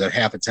attention was at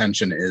half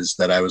attention is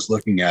that I was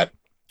looking at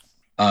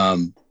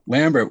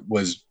Lambert.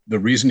 Was the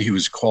reason he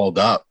was called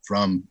up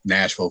from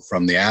Nashville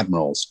from the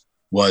Admirals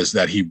was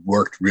that he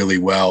worked really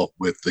well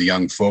with the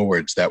young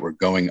forwards that were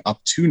going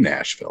up to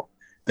Nashville,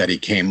 that he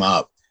came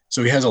up.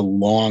 So he has a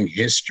long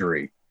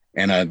history.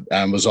 And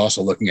I was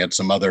also looking at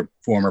some other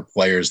former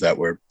players that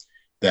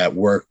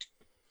worked,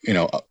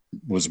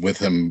 was with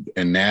him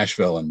in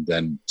Nashville, and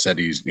then said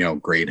he's,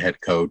 great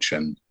head coach,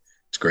 and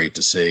it's great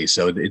to see.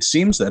 So it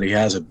seems that he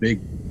has a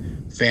big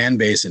fan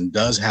base and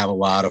does have a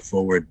lot of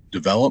forward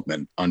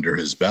development under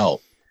his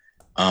belt.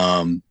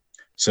 But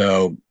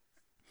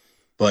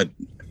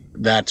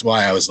that's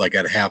why I was like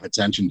at half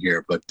attention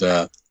here, but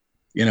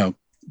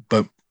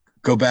but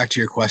go back to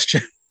your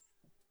question.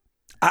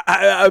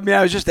 I mean,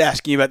 I was just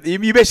asking you about.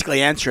 You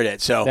basically answered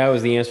it. So that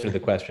was the answer to the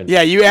question.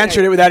 Yeah, you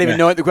answered it without even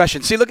knowing the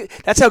question. See, look,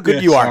 that's how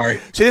good you are. Sorry.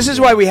 So this is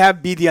why we have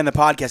BD on the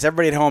podcast.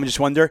 Everybody at home just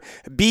wonder.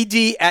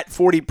 BD at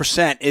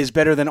 40% is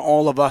better than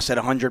all of us at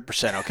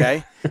 100%.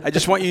 Okay, I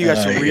just want you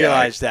guys to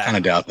realize that. I kind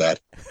of doubt that.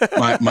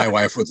 My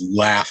wife would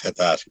laugh at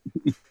that.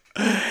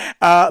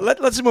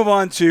 Let's move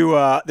on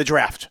to the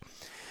draft.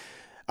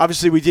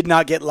 Obviously, we did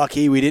not get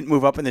lucky. We didn't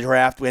move up in the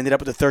draft. We ended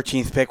up with the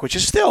 13th pick, which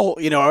is still,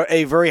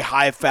 a very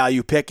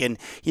high-value pick. And,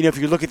 if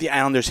you look at the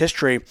Islanders'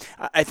 history,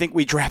 I think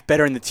we draft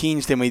better in the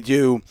teens than we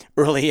do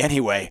early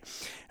anyway.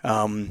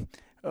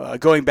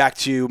 Going back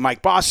to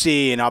Mike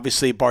Bossy and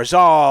obviously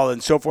Barzal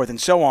and so forth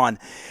and so on,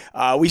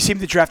 we seem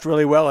to draft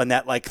really well in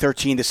that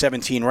 13 to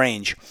 17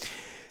 range.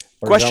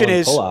 Barzal Question and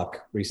is, Polak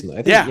recently.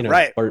 I think,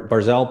 right.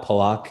 Barzal,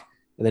 Polak,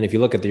 and then if you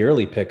look at the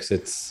early picks,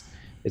 it's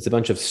a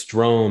bunch of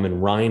Strome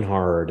and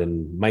Reinhard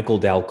and Michael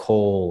Dal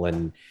Cole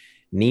and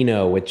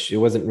Nino, which it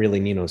wasn't really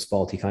Nino's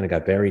fault. He kind of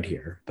got buried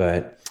here.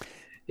 But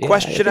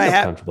question I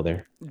have, comfortable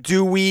there.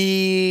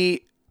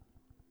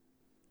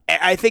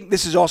 I think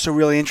this is also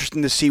really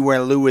interesting to see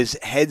where Lou is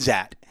heads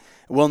at.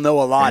 We'll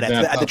know a lot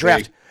at the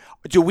draft.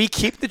 Do we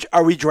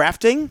are we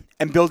drafting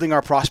and building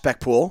our prospect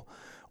pool,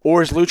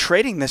 or is Lou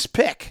trading this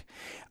pick?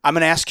 I'm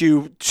going to ask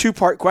you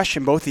two-part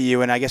question, both of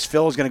you, and I guess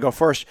Phil is going to go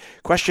first.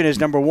 Question is,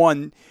 number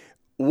one,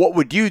 what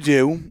would you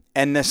do?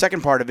 And the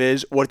second part of it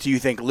is, what do you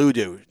think Lou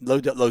does?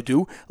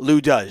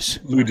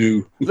 Lou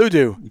do.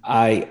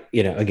 I've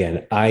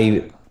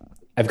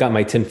got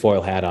my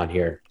tinfoil hat on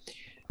here.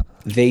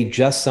 They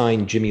just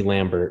signed Jimmy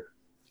Lambert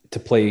to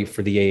play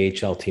for the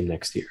AHL team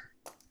next year.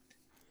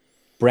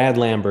 Brad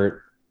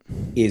Lambert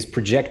is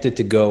projected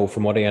to go,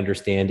 from what I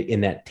understand,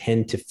 in that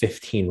 10 to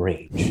 15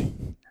 range.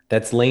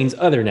 That's Lane's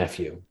other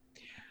nephew.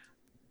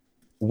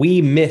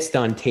 We missed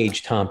on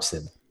Tage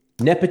Thompson.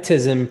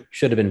 Nepotism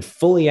should have been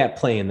fully at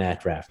play in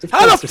that draft.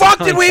 How the fuck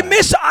did we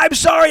miss? I'm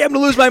sorry. I'm going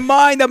to lose my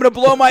mind. I'm going to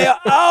blow my...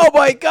 Oh,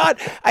 my God.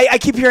 I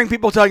keep hearing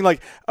people talking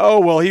like, oh,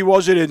 well, he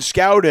wasn't in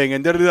scouting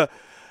and da-da-da.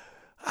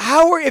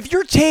 If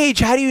you're Tage,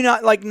 how do you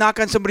not knock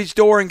on somebody's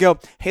door and go,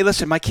 hey,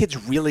 listen, my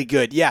kid's really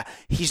good. Yeah,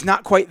 he's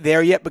not quite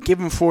there yet, but give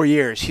him 4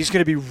 years. He's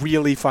going to be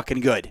really fucking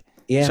good.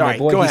 Yeah, sorry, my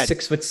boy, go he's ahead.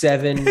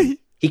 6'7".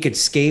 He could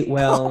skate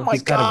well. Oh,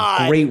 he's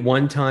got a great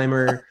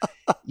one-timer.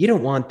 You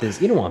don't want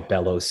this. You don't want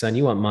Bellows' son.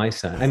 You want my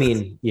son. I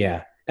mean,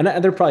 yeah. And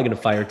they're probably going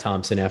to fire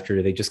Thompson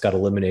after they just got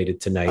eliminated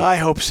tonight. I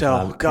hope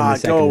so.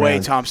 God, go away,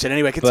 round. Thompson.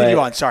 Anyway, continue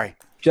on. Sorry.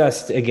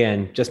 Just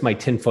my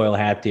tinfoil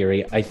hat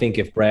theory. I think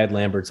if Brad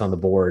Lambert's on the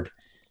board,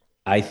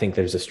 I think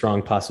there's a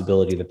strong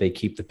possibility that they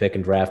keep the pick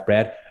and draft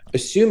Brad,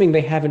 assuming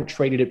they haven't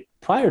traded it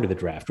prior to the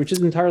draft, which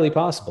is entirely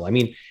possible. I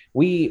mean,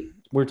 we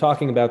were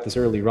talking about this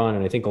earlier on,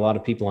 and I think a lot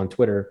of people on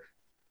Twitter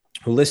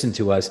who listen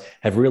to us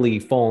have really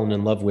fallen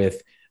in love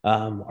with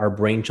our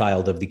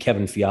brainchild of the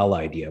Kevin Fiala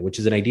idea, which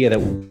is an idea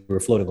that we were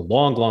floating a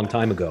long, long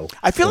time ago.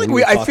 I feel like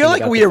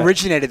we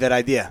originated that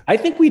idea. I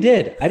think we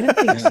did. I didn't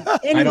think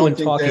anyone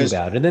talking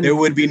about it. And then there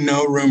would be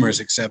no rumors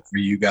except for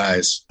you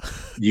guys.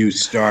 You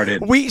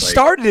started. We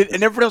started it,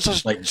 and everyone else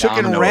just took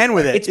and ran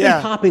with it. It's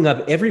been popping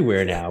up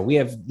everywhere now. We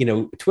have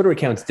Twitter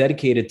accounts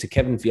dedicated to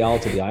Kevin Fiala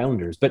to the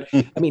Islanders. But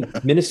I mean,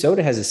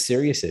 Minnesota has a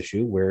serious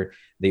issue where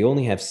they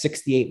only have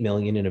 $68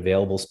 million in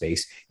available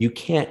space. You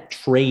can't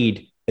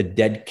trade a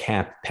dead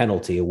cap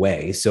penalty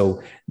away.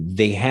 So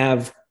they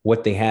have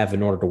what they have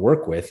in order to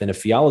work with. And if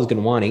Fiala is going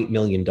to want $8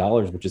 million,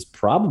 which is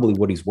probably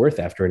what he's worth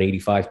after an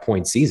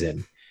 85-point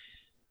season,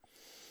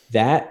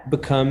 that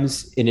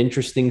becomes an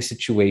interesting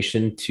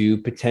situation to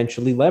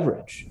potentially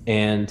leverage.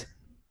 And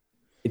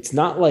it's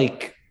not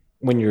like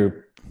when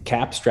you're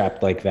cap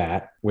strapped like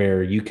that,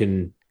 where you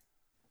can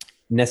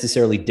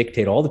necessarily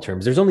dictate all the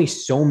terms. There's only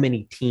so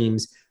many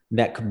teams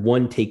that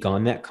could take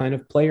on that kind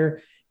of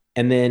player.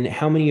 And then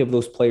how many of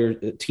those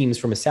teams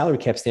from a salary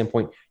cap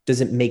standpoint,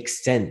 does it make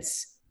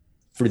sense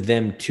for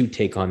them to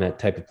take on that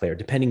type of player,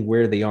 depending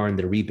where they are in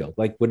their rebuild?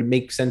 Like, would it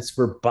make sense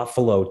for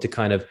Buffalo to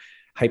kind of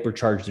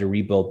hypercharge their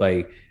rebuild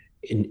by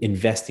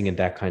investing in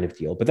that kind of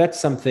deal? But that's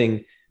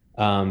something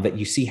that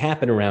you see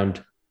happen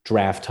around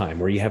draft time,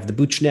 where you have the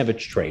Buchnevich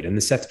trade and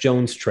the Seth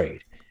Jones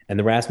trade and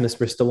the Rasmus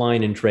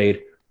Ristolainen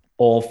trade,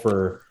 all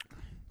for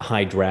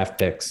high draft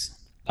picks.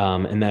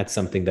 And that's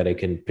something that I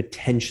can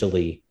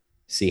potentially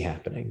see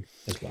happening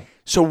as well.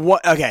 So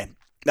what? Okay,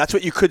 that's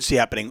what you could see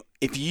happening.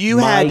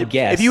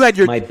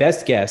 My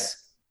best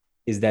guess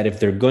is that if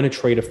they're going to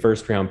trade a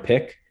first round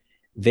pick,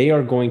 they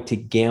are going to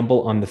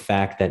gamble on the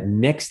fact that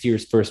next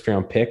year's first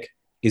round pick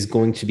is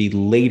going to be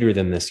later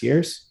than this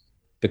year's,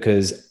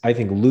 because I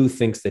think Lou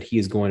thinks that he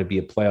is going to be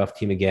a playoff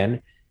team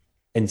again.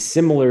 And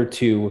similar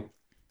to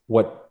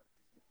what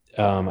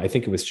I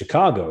think it was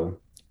Chicago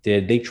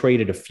did, they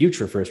traded a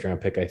future first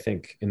round pick, I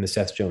think, in the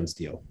Seth Jones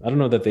deal. I don't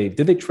know that did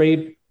they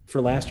trade for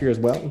last year as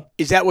well?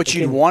 Is that what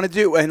you'd want to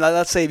do? And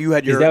let's say if you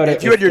had your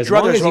druthers,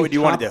 what would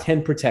you want to do? Top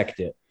 10 protect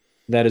it.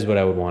 That is what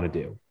I would want to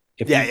do.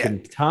 If you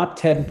can top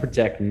 10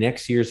 protect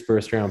next year's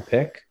first round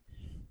pick,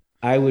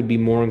 I would be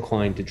more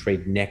inclined to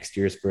trade next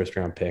year's first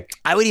round pick.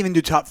 I would even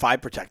do top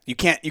 5 protect. You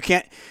can't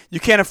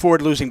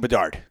afford losing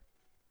Bedard,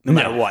 no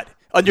matter what.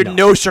 Under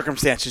no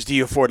circumstances do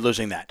you afford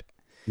losing that.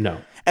 No.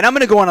 And I'm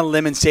going to go on a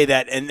limb and say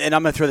that, and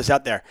I'm going to throw this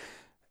out there.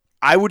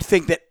 I would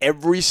think that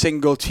every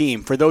single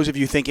team, for those of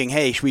you thinking,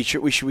 hey,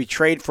 should we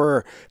trade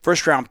for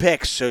first-round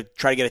picks to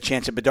try to get a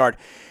chance at Bedard,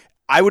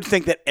 I would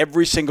think that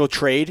every single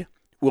trade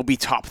will be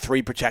top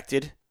 3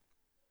 protected.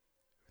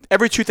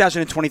 Every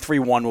 2023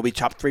 one will be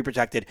top 3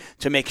 protected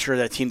to make sure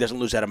that a team doesn't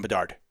lose out on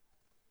Bedard.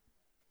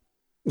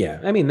 Yeah,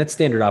 I mean, that's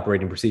standard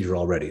operating procedure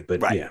already,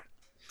 but right. Yeah.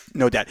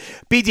 No doubt.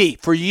 BD,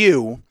 for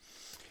you,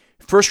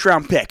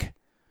 first-round pick,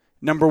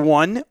 number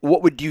 1,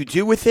 what would you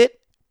do with it?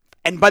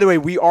 And by the way,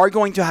 we are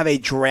going to have a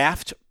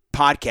draft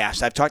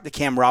podcast. I've talked to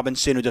Cam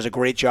Robinson, who does a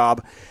great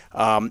job,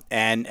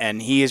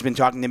 and he has been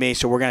talking to me.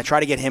 So we're going to try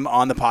to get him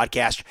on the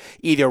podcast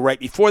either right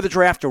before the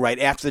draft or right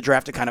after the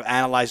draft to kind of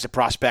analyze the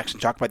prospects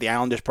and talk about the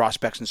Islanders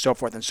prospects and so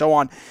forth and so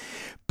on.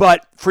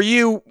 But for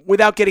you,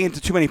 without getting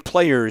into too many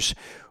players,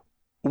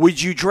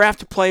 would you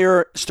draft a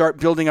player, start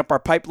building up our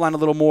pipeline a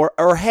little more,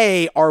 or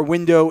hey, our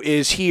window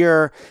is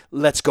here,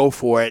 let's go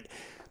for it?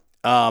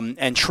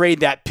 And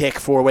trade that pick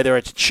for whether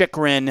it's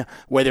Chychrun,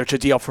 whether it's a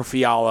deal for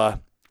Fiala?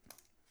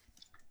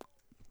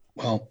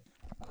 Well,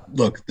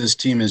 look, this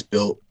team is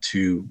built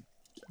to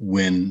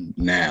win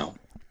now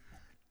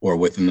or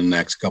within the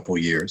next couple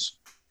of years.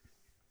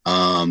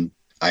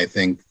 I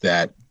think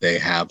that they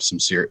have some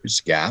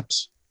serious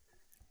gaps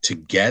to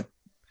get.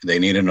 They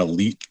need an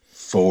elite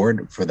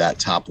forward for that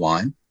top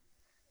line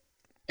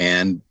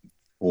and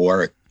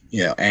a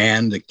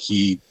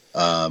key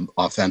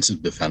offensive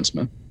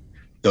defenseman.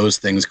 Those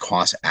things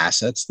cost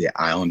assets. The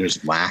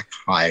Islanders lack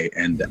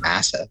high-end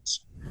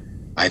assets.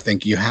 I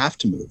think you have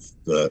to move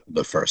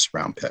the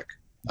first-round pick.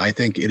 I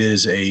think it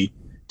is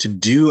to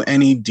do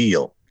any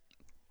deal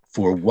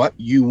for what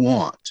you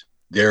want,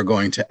 they're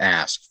going to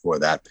ask for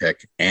that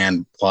pick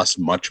and plus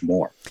much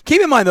more.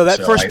 Keep in mind, though,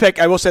 first pick,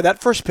 I will say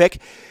that first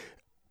pick,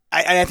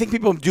 I think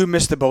people do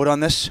miss the boat on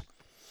this.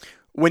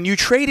 When you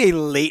trade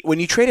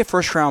a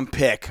first-round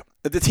pick,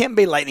 the Tampa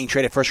Bay Lightning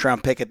trade a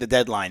first-round pick at the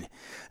deadline,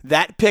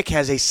 that pick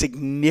has a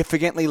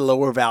significantly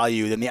lower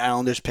value than the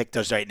Islanders pick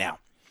does right now.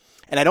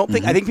 And I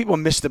think people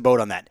miss the boat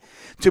on that.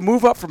 To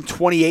move up from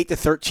 28 to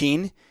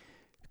 13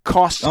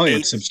 costs... Oh,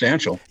 it's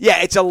substantial.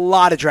 Yeah, it's a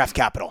lot of draft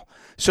capital.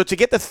 So to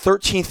get the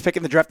 13th pick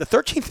in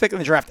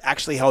the draft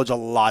actually holds a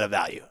lot of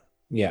value.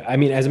 Yeah, I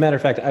mean, as a matter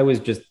of fact, I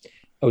was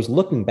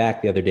looking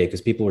back the other day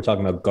because people were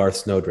talking about Garth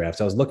Snow drafts.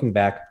 I was looking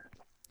back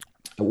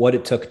at what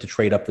it took to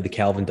trade up for the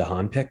Calvin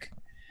DeHaan pick.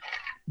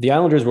 The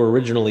Islanders were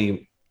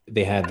originally...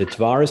 They had the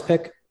Tavares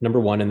pick, number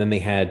 1, and then they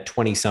had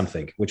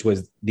 20-something, which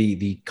was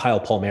the Kyle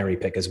Palmieri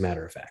pick, as a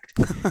matter of fact.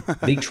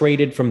 They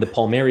traded from the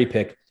Palmieri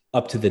pick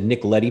up to the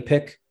Nick Leddy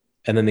pick,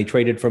 and then they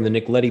traded from the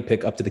Nick Leddy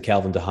pick up to the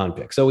Calvin DeHaan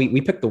pick. So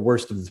we picked the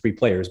worst of the 3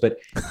 players, but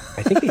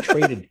I think they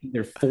traded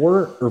either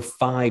 4 or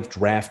 5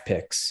 draft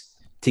picks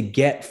to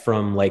get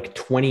from like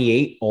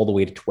 28 all the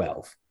way to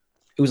 12.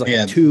 It was like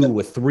a 2,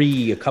 a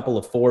 3, a couple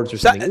of 4s or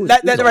something.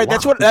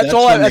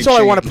 That's all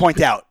I want to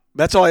point out.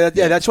 That's all.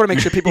 That's what I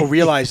make sure people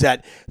realize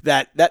that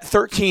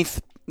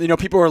 13th.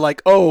 People are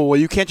like, oh, well,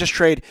 you can't just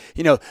trade.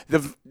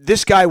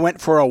 This guy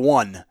went for a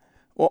 1.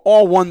 Well,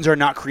 all 1s are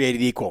not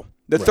created equal.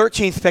 The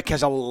 13th pick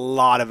has a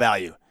lot of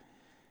value.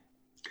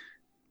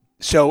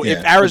 So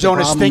if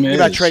Arizona's thinking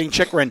about trading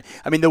Chychrun,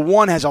 I mean, the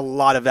 1 has a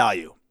lot of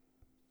value.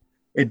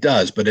 It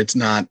does, but it's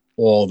not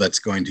all that's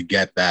going to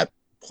get that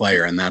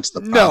player, and that's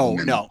the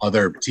problem. No.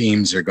 Other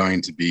teams are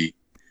going to be.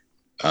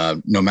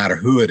 No matter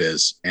who it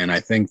is. And I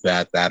think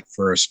that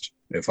first,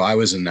 if I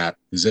was in that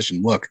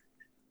position, look,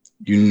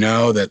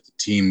 that the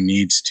team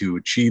needs to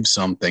achieve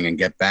something and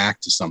get back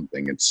to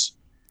something. It's,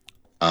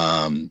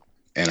 and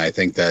I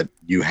think that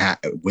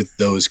with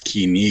those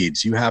key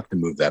needs, you have to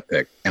move that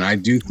pick. And I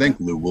do think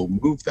Lou will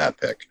move that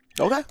pick.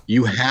 Okay.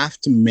 You have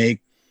to make,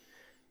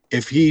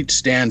 if he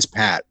stands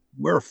pat,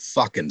 we're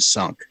fucking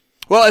sunk.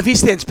 Well, if he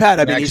stands pat,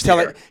 I mean, Next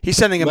year. he's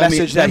sending a Let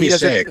message me that he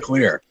doesn't. say it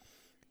clear.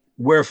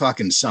 We're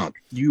fucking sunk.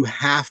 You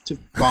have to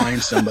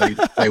find somebody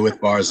to play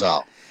with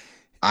Barzal.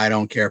 I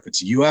don't care if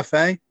it's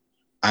UFA.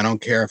 I don't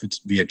care if it's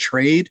via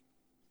trade.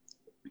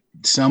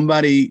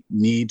 Somebody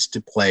needs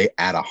to play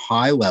at a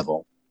high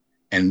level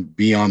and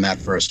be on that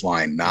first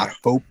line, not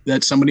hope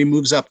that somebody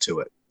moves up to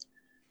it,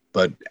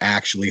 but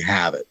actually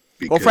have it.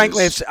 Well,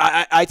 frankly,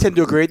 I tend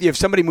to agree with you. If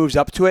somebody moves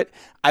up to it,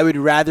 I would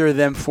rather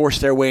them force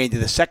their way into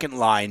the second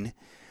line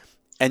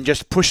and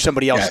just push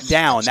somebody else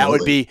down.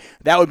 Absolutely.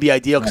 That would be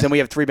ideal because then we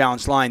have three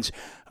balanced lines.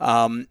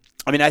 I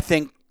mean, I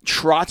think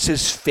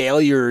Trotz's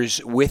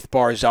failures with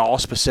Barzal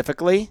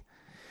specifically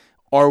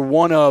are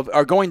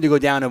going to go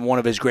down in one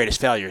of his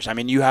greatest failures. I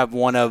mean, you have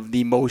one of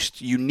the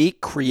most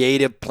unique,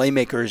 creative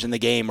playmakers in the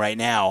game right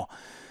now,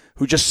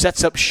 who just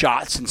sets up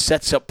shots and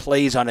sets up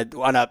plays on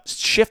a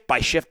shift by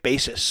shift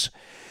basis.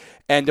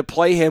 And to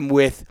play him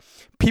with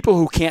people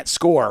who can't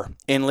score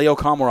in Leo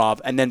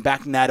Komarov and then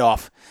backing that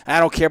off, and I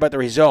don't care about the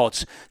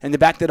results, and to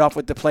back that off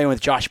with the playing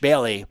with Josh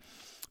Bailey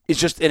is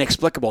just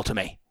inexplicable to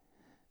me.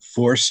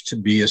 Forced to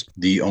be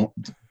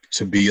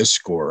a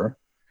scorer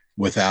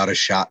without a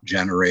shot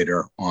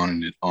generator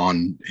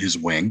on his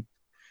wing,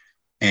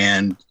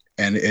 and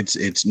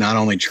it's not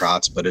only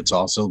Trotz, but it's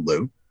also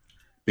Lou,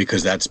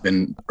 because that's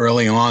been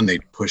early on. They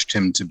pushed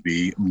him to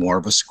be more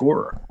of a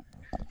scorer.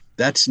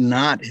 That's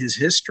not his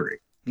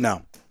history.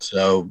 No.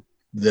 So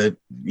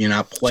you're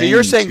not playing. So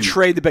you're saying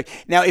trade the pick.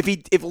 Now,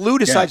 if Lou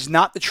decides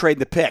not to trade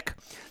the pick,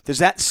 does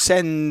that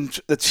send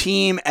the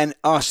team and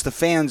us, the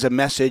fans, a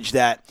message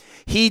that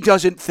he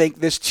doesn't think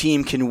this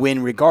team can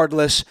win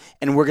regardless,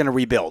 and we're going to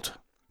rebuild?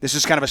 This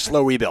is kind of a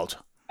slow rebuild.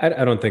 I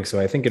don't think so.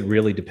 I think it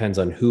really depends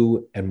on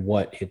who and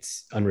what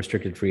hits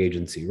unrestricted free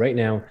agency. Right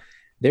now,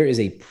 there is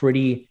a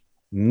pretty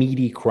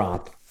meaty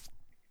crop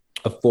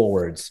of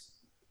forwards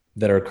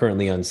that are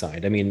currently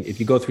unsigned. I mean, if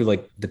you go through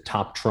like the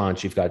top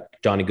tranche, you've got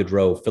Johnny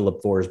Gaudreau, Philip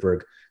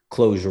Forsberg,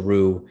 Claude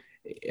Giroux,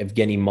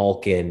 Evgeny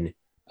Malkin,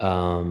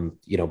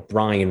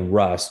 Brian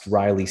Rust,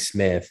 Riley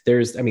Smith.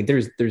 There's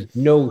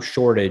no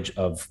shortage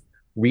of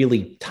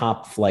really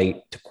top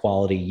flight to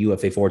quality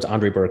UFA forwards.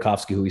 Andrei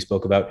Burakovsky, who we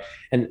spoke about.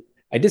 And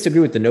I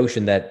disagree with the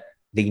notion that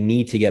they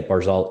need to get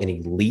Barzal an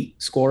elite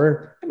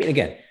scorer. I mean,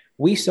 again,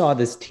 we saw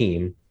this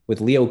team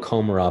with Leo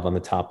Komarov on the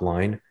top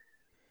line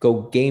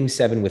go game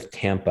 7 with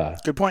Tampa.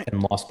 Good point.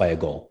 And lost by a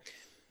goal.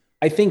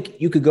 I think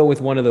you could go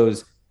with one of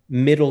those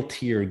middle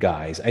tier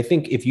guys. I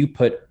think if you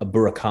put a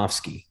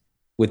Burakovsky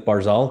with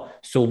Barzal,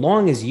 so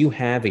long as you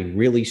have a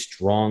really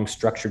strong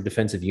structured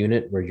defensive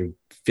unit where you're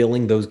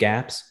filling those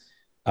gaps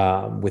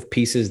with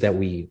pieces that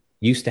we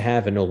used to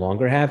have and no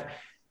longer have,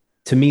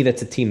 to me,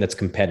 that's a team that's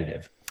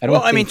competitive. I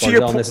don't think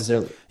Barzal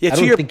necessarily. I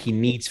don't think he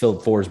needs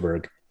Philip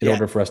Forsberg in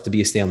order for us to be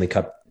a Stanley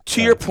Cup.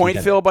 To your point,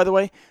 contender. Phil, by the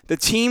way, the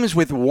teams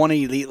with one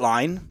elite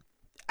line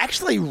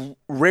actually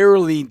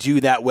rarely do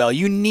that well.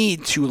 You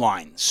need two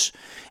lines.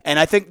 And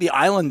I think the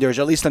Islanders,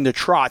 at least under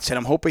Trotz, and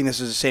I'm hoping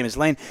this is the same as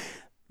Lane,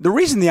 the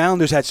reason the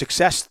Islanders had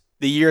success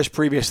the years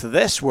previous to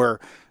this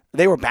were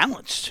they were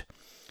balanced.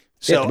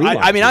 So,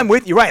 I'm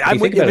with you. Right. I'm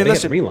with you.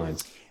 Listen, 3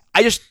 lines.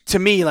 To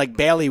me, like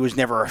Bailey was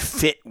never a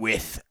fit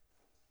with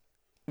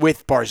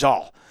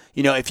Barzal.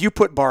 If you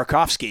put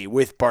Burakovsky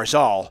with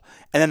Barzal,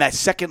 and then that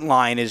second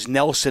line is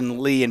Nelson,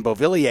 Lee, and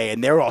Beauvillier,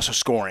 and they're also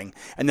scoring,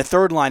 and the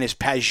third line is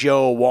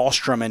Pajot,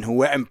 Wallstrom,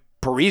 and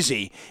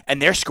Parise,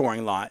 and they're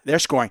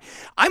scoring.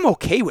 I'm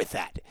okay with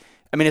that.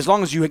 I mean, as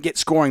long as you get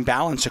scoring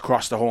balance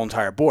across the whole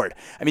entire board.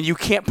 I mean, you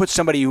can't put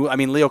somebody who,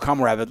 Leo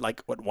Komarov had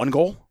 1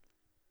 goal?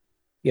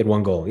 He had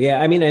 1 goal.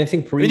 Yeah, I mean, I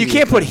think Parise. You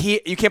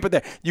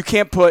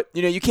can't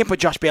put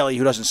Josh Bailey,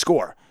 who doesn't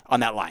score,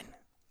 on that line.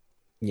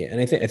 Yeah,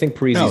 and I think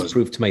Parise's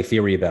proof to my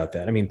theory about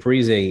that. I mean,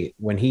 Parise,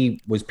 when he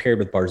was paired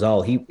with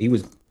Barzal, he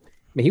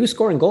was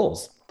scoring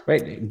goals,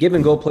 right?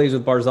 Given goal plays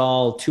with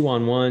Barzal,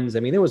 2-on-1s. I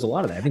mean, there was a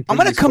lot of that. I think I'm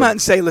going to come out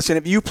and say, listen,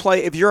 if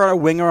you're a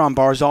winger on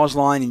Barzal's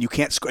line and you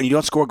can't score, and you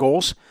don't score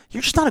goals,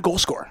 you're just not a goal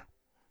scorer.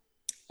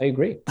 I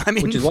agree.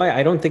 Which is why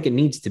I don't think it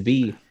needs to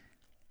be,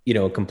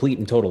 a complete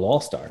and total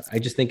all-star. I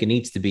just think it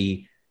needs to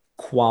be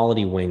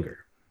quality winger,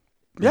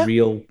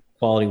 real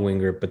quality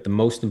winger. But the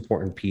most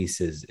important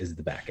piece is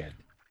the back end.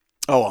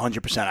 Oh,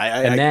 100%.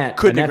 That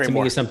to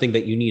me is something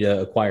that you need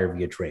to acquire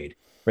via trade,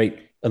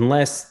 right?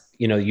 Unless,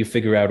 you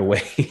figure out a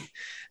way,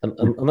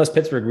 unless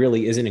Pittsburgh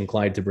really isn't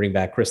inclined to bring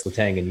back Chris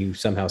Letang and you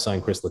somehow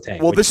sign Chris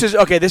Letang. Well,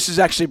 this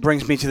actually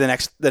brings me to the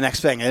next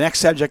thing. The next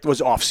subject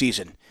was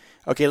off-season.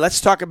 Okay, let's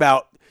talk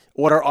about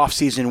what our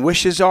off-season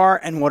wishes are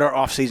and what our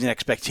off-season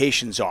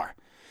expectations are.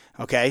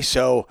 Okay,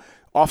 so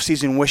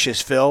off-season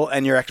wishes, Phil,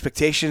 and your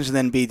expectations, and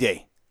then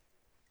BD.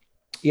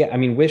 Yeah, I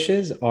mean,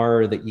 wishes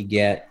are that you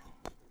get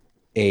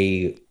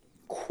a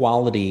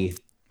quality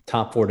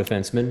top 4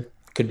 defenseman.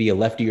 Could be a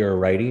lefty or a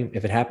righty.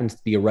 If it happens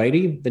to be a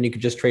righty, then you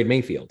could just trade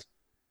Mayfield,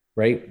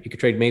 right? You could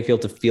trade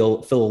Mayfield to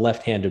fill a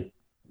left-handed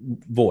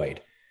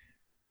void.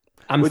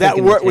 Does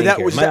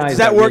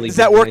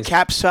that work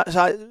cap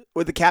size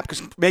with the cap?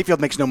 Because Mayfield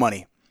makes no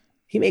money.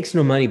 He makes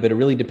no money, but it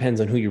really depends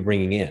on who you're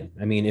bringing in.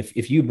 I mean,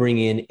 if you bring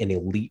in an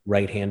elite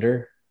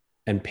right-hander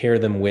and pair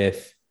them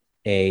with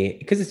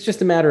because it's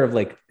just a matter of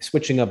like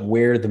switching up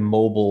where the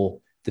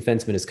mobile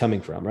defenseman is coming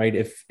from, right?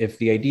 If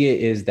the idea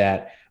is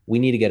that we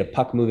need to get a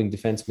puck moving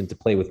defenseman to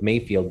play with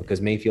Mayfield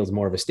because Mayfield's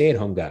more of a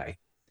stay-at-home guy,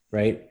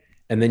 right?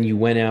 And then you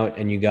went out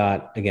and you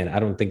got, again, I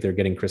don't think they're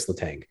getting Chris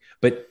Letang,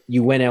 but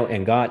you went out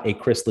and got a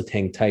Chris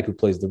Letang type who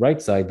plays the right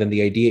side. Then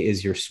the idea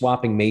is you're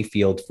swapping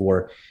Mayfield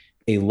for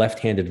a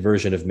left-handed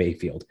version of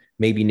Mayfield,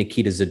 maybe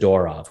Nikita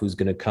Zadorov, who's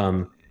going to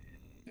come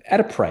at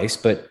a price,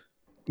 but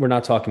we're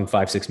not talking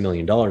 $5-6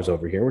 million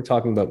over here. We're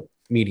talking about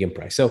medium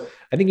price. So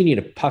I think you need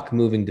a puck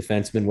moving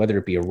defenseman, whether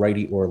it be a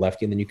righty or a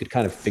lefty, and then you could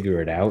kind of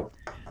figure it out.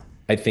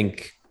 I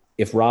think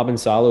if Robin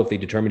Salo, if they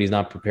determine he's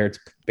not prepared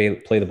to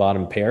play the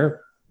bottom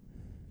pair,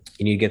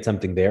 you need to get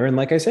something there. And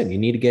like I said, you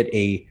need to get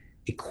a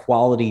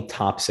quality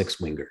top six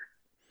winger,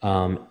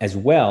 as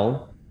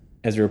well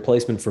as a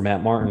replacement for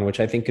Matt Martin,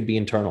 which I think could be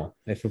internal.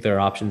 I think there are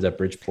options at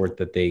Bridgeport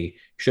that they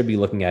should be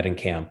looking at in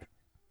camp.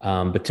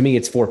 But to me,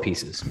 it's four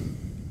pieces.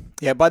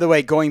 Yeah, by the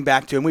way, going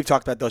back to, and we've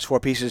talked about those four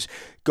pieces,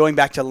 going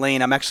back to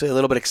Lane, I'm actually a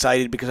little bit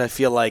excited because I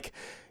feel like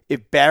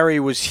if Barry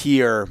was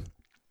here,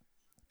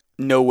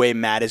 no way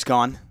Matt is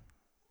gone.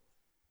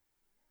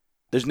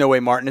 There's no way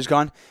Martin is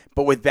gone.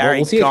 But with Barry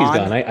we'll see gone, if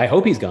he's gone. I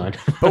hope he's gone.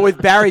 But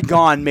with Barry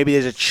gone, maybe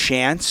there's a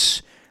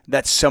chance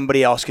that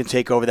somebody else can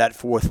take over that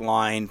fourth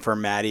line for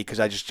Matty, because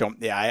I just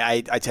don't. Yeah,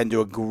 I tend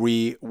to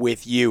agree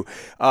with you.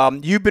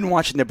 You've been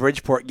watching the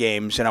Bridgeport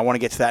games, and I want to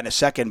get to that in a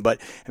second. But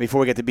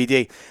before we get to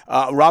BD,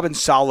 Robin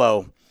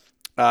Salo,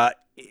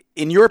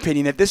 in your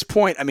opinion, at this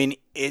point, I mean,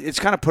 it's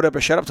kind of put up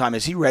or shut up time.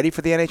 Is he ready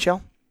for the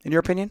NHL? In your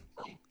opinion?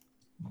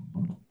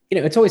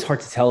 It's always hard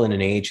to tell in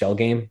an AHL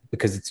game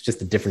because it's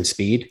just a different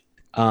speed.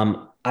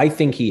 I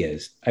think he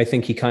is. I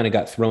think he kind of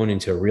got thrown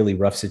into a really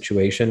rough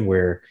situation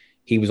where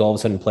he was all of a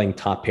sudden playing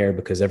top pair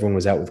because everyone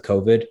was out with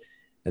COVID,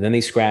 and then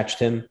they scratched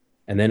him,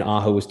 and then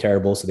Aho was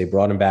terrible, so they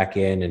brought him back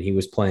in, and he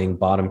was playing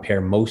bottom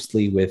pair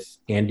mostly with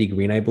Andy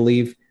Green, I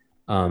believe,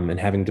 and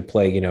having to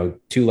play,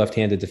 two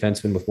left-handed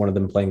defensemen with one of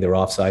them playing their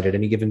offside at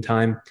any given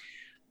time.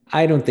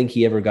 I don't think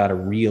he ever got a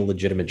real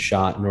legitimate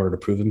shot in order to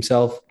prove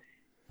himself,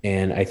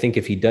 and I think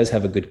if he does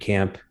have a good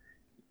camp,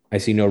 I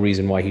see no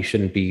reason why he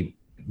shouldn't be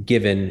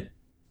given.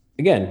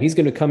 Again, he's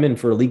going to come in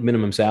for a league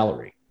minimum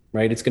salary,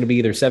 right? It's going to be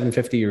either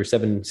 $750 or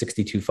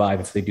 $762.5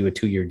 if they do a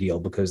 2-year deal,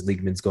 because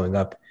league min's going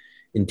up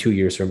in 2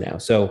 years from now.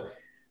 So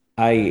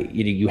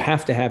you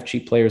have to have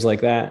cheap players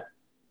like that.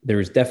 There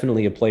is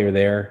definitely a player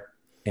there,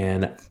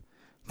 and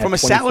from a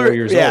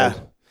salary, yeah.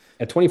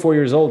 At 24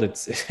 years old,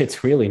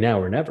 it's really now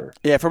or never.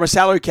 Yeah, from a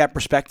salary cap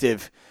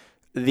perspective,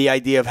 the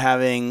idea of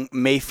having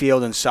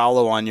Mayfield and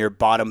Salo on your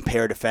bottom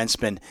pair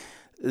defensemen,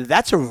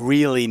 that's a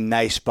really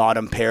nice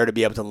bottom pair to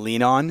be able to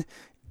lean on.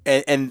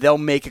 And they'll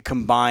make a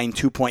combined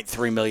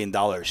 $2.3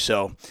 million.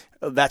 So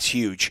that's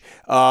huge.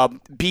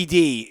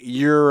 BD,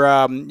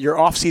 your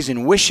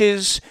off-season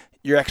wishes,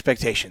 your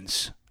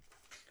expectations.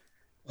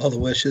 Well, the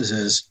wishes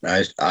is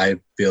I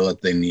feel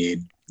that they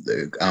need.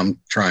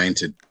 I'm trying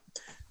to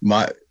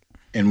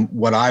and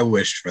what I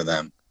wished for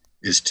them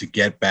is to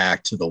get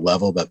back to the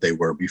level that they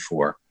were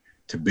before,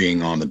 to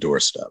being on the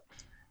doorstep.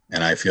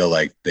 And I feel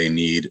like they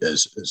need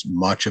as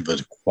much of a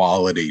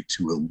quality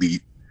to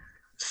elite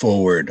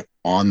forward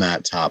on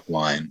that top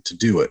line to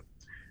do it.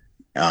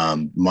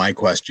 My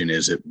question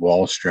is it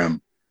Wahlstrom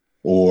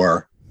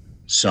or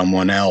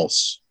someone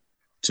else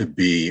to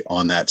be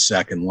on that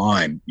second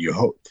line? You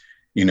hope,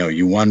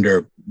 you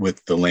wonder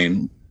with the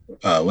Lane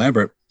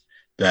Lambert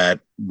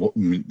that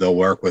they'll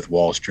work with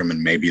Wahlstrom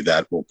and maybe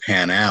that will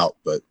pan out,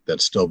 but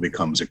that still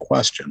becomes a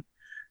question.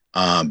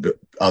 But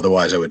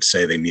otherwise, I would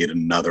say they need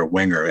another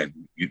winger, and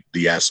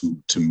they asked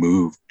them to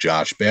move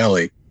Josh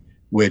Bailey,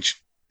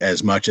 which,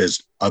 as much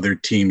as other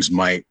teams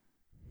might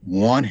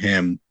want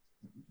him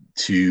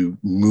to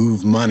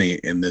move money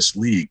in this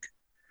league,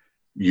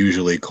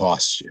 usually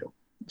costs you.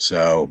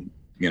 So,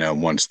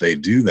 once they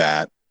do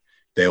that,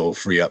 they will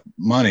free up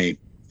money,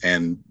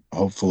 and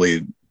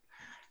hopefully,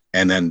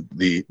 and then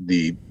the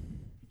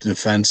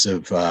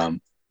defensive,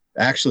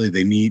 actually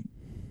they need,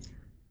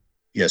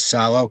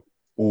 Salo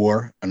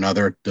or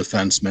another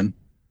defenseman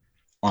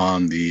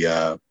on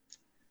the,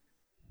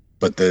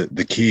 but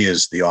the key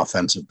is the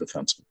offensive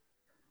defenseman.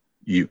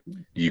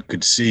 You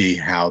could see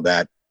how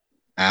that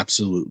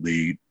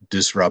absolutely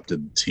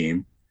disrupted the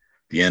team,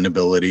 the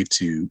inability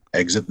to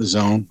exit the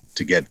zone,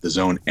 to get the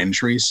zone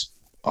entries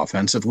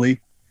offensively,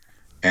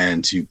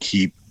 and to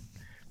keep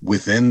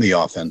within the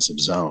offensive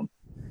zone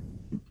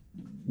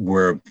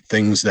were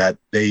things that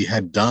they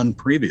had done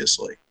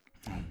previously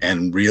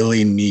and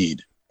really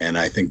need. And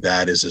I think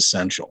that is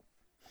essential.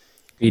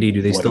 BD,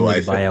 do they still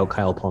need to buy out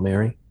Kyle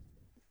Palmieri?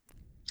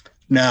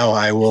 No,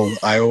 I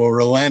will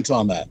relent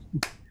on that.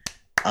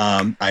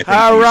 I think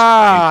he's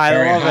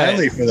very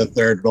highly for the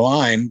third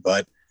line,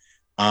 but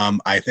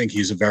I think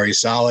he's a very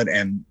solid,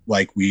 and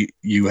like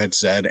you had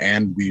said,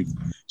 and we've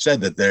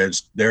said that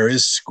there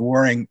is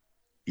scoring,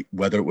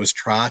 whether it was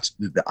Trotz,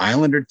 the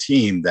Islander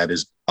team that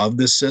is of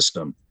this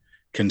system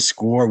can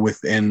score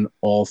within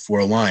all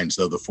four lines,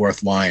 though the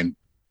fourth line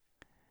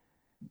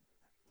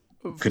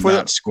could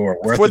not score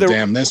worth a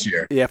damn this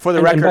year. Yeah, for the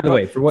and, record. And by the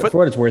way, for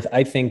what it's worth,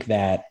 I think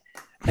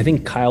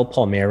Kyle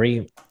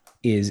Palmieri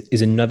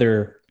is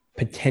another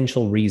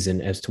potential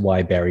reason as to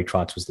why Barry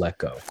Trotz was let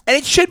go. And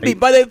it should be,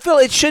 by the way, Phil,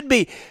 it should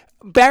be.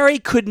 Barry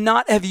could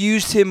not have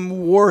used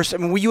him worse. I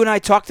mean, you and I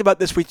talked about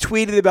this. We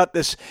tweeted about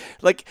this.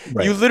 Like,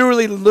 You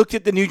literally looked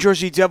at the New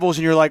Jersey Devils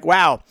and you're like,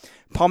 wow,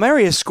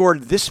 Palmieri has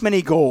scored this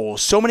many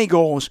goals, so many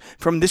goals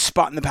from this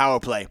spot in the power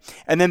play.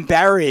 And then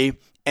Barry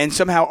and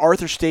somehow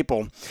Arthur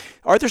Staple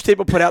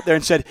put out there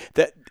and said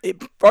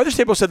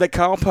that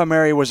Kyle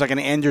Palmieri was like an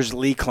Anders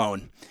Lee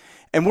clone.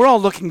 And we're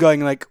all looking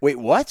going like, wait,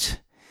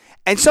 what?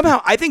 And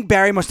somehow I think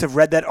Barry must have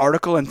read that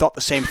article and thought the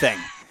same thing.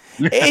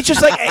 It's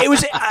just like it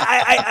was.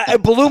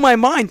 It blew my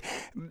mind.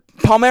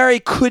 Palmieri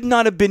could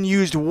not have been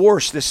used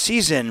worse this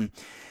season.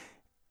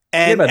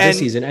 This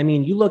season, I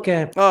mean, you look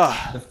at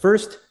the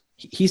first.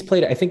 He's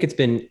played. I think it's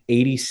been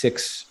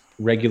 86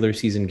 regular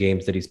season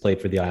games that he's played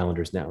for the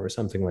Islanders now, or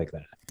something like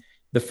that.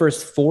 The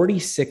first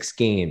 46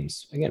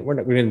 games. Again, we're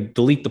going to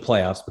delete the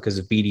playoffs because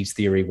of Beatty's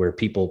theory, where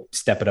people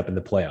step it up in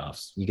the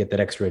playoffs. You get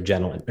that extra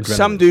adrenaline.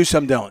 Some do,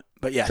 some don't.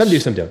 But yes, some do,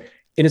 some don't.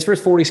 In his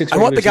first 46, I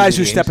want the guys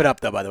who step it up,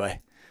 though. By the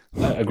way.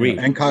 Agreed.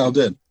 And Kyle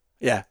did.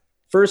 Yeah.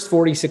 First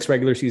 46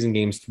 regular season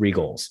games, 3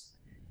 goals.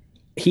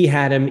 He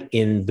had him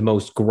in the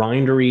most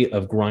grindery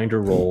of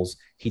grinder roles.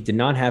 He did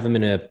not have him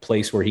in a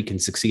place where he can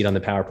succeed on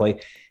the power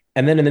play.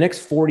 And then in the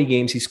next 40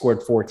 games, he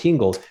scored 14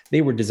 goals.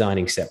 They were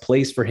designing set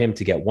plays for him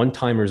to get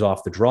one-timers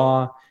off the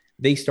draw.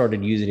 They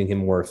started using him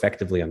more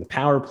effectively on the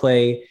power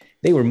play.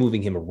 They were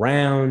moving him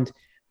around.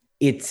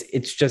 It's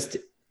just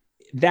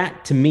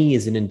that, to me,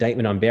 is an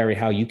indictment on Barry,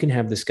 how you can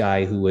have this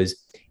guy who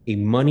was a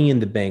money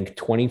in the bank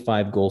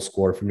 25 goal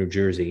scorer for New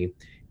Jersey.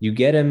 You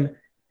get him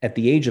at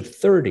the age of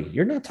 30.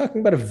 You're not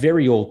talking about a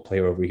very old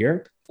player over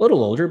here, a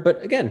little older,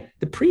 but again,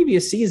 the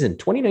previous season,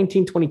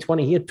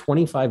 2019-2020, he had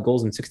 25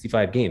 goals in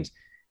 65 games.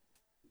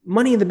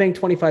 Money in the bank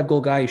 25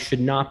 goal guy should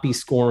not be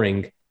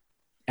scoring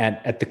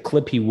at the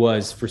clip he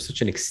was for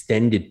such an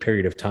extended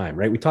period of time,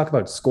 right? We talk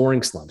about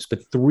scoring slumps,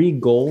 but 3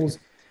 goals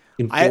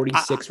in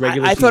 46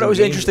 regular season I thought it was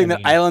games, interesting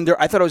that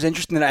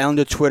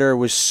Islander Twitter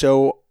was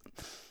so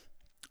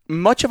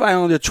much of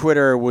Islander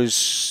Twitter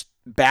was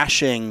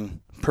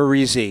bashing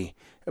Parise,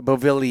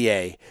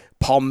 Beauvillier,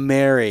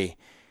 Palmieri.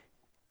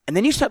 And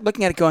then you start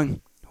looking at it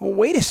going, well,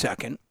 wait a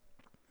second.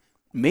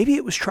 Maybe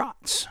it was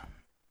Trotz.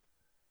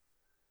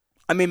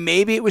 I mean,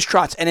 maybe it was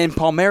Trotz. And in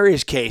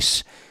Palmieri's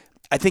case,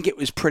 I think it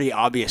was pretty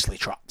obviously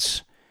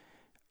Trotz.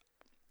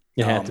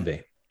 It had to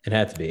be. It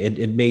had to be.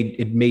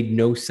 It made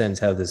no sense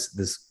how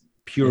this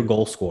pure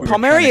goal scorer.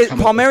 Palmieri had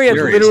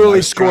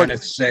literally scored. Trying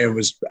to say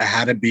it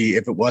had to be,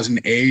 if it wasn't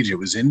age, it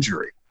was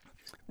injury.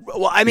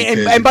 Well, I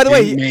mean, and by the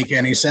way, it didn't make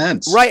any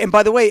sense. Right. And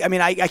by the way, I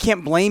mean, I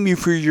can't blame you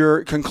for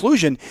your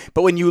conclusion,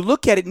 but when you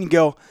look at it and you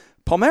go,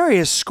 Palmieri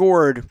has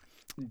scored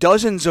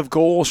dozens of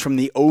goals from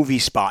the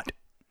Ovi spot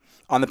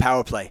on the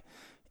power play.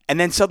 And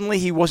then suddenly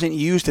he wasn't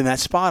used in that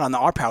spot on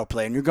our power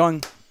play. And you're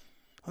going,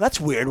 well, that's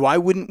weird. Why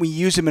wouldn't we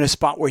use him in a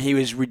spot where he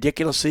was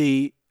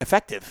ridiculously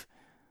effective?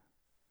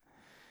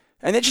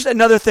 And then just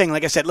another thing,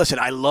 like I said, listen,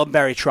 I love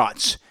Barry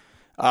Trotz.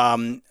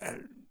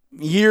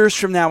 Years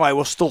from now, I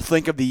will still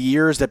think of the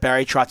years that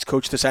Barry Trotz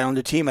coached this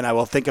Islander team, and I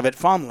will think of it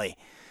fondly.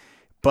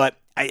 But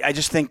I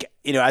just think,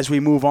 as we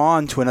move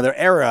on to another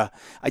era,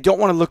 I don't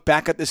want to look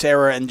back at this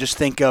era and just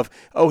think of,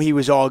 oh, he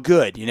was all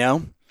good,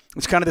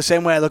 It's kind of the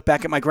same way I look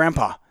back at my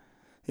grandpa.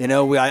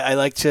 I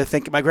like to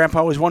think my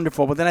grandpa was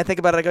wonderful, but then I think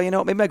about it, I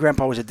go, maybe my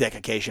grandpa was a dick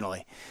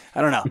occasionally.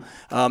 I don't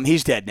know.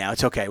 He's dead now.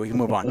 It's okay. We can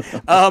move on.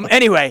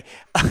 Anyway,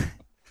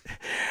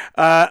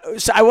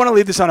 so I want to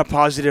leave this on a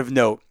positive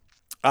note.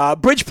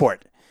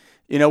 Bridgeport.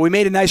 We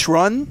made a nice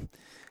run.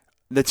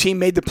 The team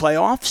made the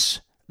playoffs.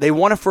 They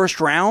won a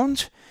first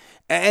round,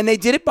 and they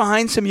did it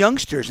behind some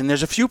youngsters. And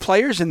there's a few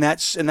players in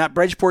that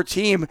Bridgeport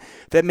team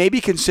that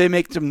maybe can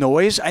make some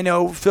noise. I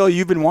know, Phil,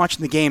 you've been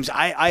watching the games.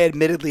 I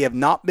admittedly have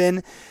not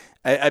been.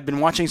 I've been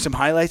watching some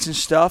highlights and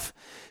stuff,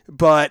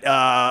 but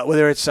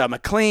whether it's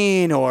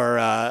McLean or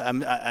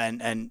and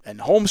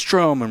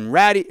Holmstrom and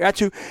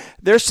Ratu,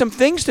 there's some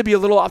things to be a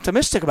little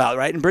optimistic about,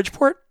 right, in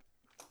Bridgeport?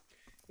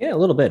 Yeah, a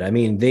little bit. I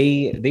mean,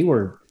 they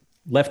were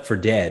left for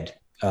dead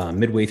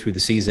midway through the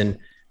season.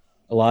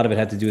 A lot of it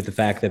had to do with the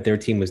fact that their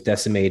team was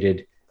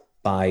decimated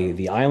by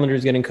the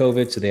Islanders getting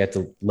COVID, so they had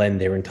to lend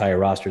their entire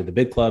roster to the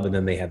big club, and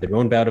then they had their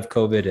own bout of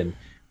COVID. And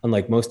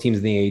unlike most teams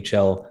in the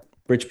AHL,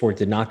 Bridgeport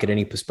did not get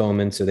any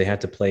postponements, so they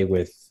had to play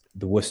with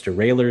the Worcester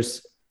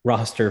Railers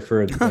roster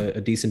for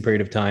a decent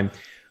period of time.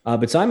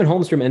 But Simon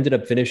Holmstrom ended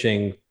up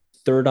finishing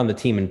 3rd on the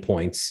team in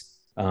points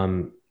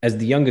as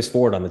the youngest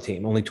forward on the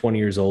team, only 20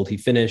 years old. He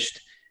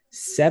finished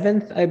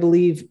 7th, I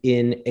believe,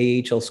 in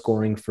AHL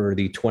scoring for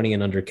the 20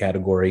 and under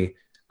category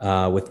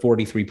with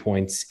 43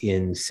 points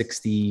in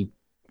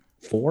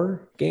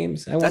 64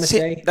 games, I want to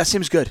say. That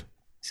seems good.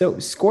 So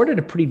scored at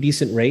a pretty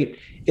decent rate.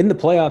 In the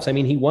playoffs, I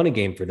mean, he won a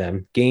game for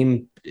them.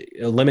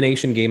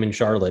 Elimination game in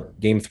Charlotte,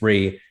 game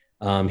 3.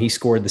 He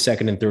scored the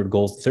second and third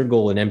goals. The third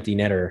goal, an empty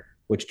netter,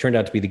 which turned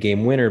out to be the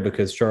game winner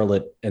because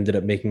Charlotte ended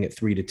up making it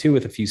 3-2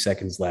 with a few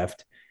seconds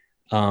left.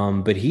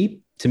 But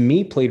he, to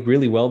me, played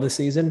really well this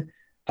season.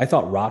 I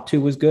thought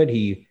Ratu was good.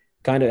 He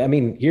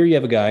here you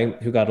have a guy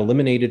who got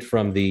eliminated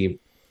from the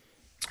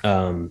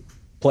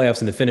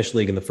playoffs in the Finnish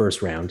league in the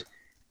first round,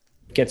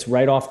 gets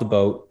right off the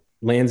boat,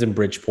 lands in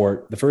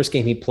Bridgeport. The first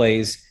game he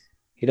plays,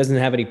 he doesn't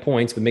have any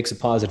points, but makes a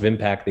positive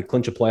impact. They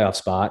clinch a playoff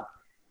spot.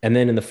 And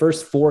then in the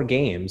first 4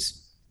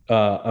 games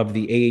of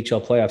the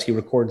AHL playoffs, he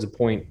records a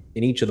point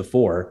in each of the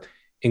 4,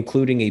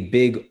 including a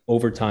big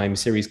overtime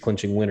series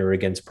clinching winner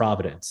against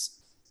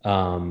Providence,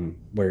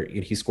 where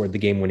he scored the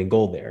game-winning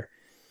goal there.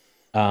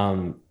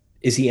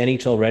 Is he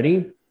NHL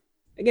ready?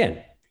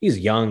 Again, he's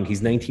young.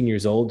 He's 19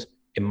 years old.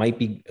 It might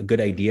be a good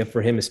idea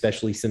for him,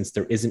 especially since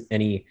there isn't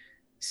any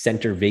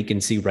center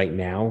vacancy right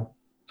now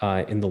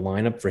in the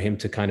lineup, for him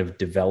to kind of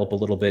develop a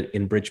little bit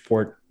in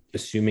Bridgeport,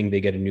 assuming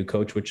they get a new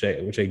coach, which I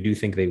do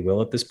think they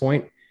will at this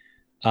point.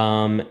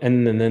 And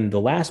then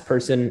the last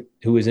person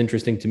who is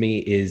interesting to me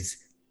is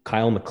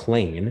Kyle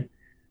McLean.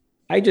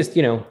 I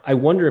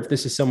wonder if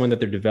this is someone that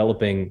they're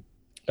developing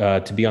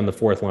to be on the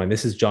fourth line.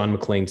 This is John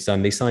McLean's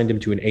son. They signed him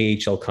to an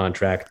AHL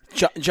contract.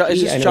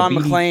 Is this John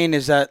McLean?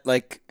 Is that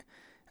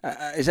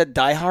is that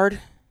Die Hard?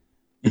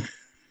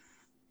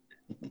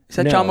 Is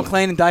that John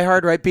McClane in Die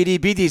Hard, right?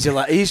 BD's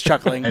he's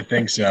chuckling. I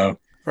think so.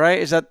 Right?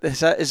 Is that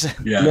yes.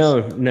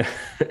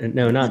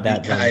 No, not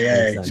that.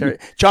 Sorry.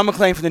 John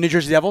McClane from the New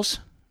Jersey Devils?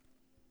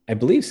 I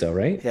believe so,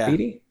 right? Yeah.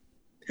 BD?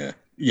 Yeah.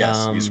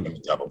 Yes, he's from the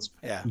Devils.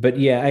 Yeah. But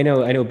yeah, I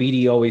know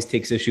BD always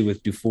takes issue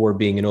with Dufour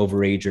being an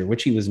overager,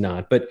 which he was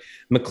not. But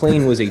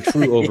McLean was a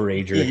true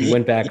overager. He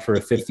went back for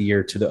a 5th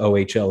year to the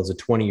OHL as a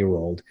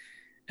 20-year-old.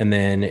 And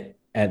then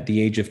at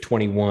the age of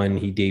 21,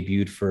 he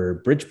debuted for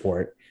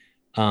Bridgeport.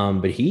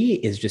 But he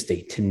is just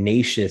a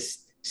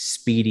tenacious,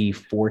 speedy,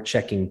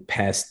 forechecking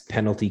pest,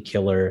 penalty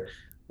killer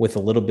with a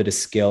little bit of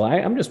skill.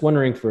 I'm just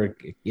wondering for,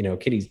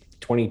 kid, he's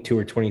 22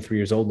 or 23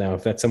 years old now,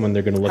 if that's someone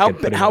they're going to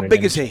look at. How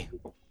big is he?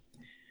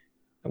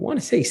 I want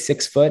to say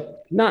 6 foot,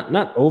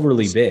 not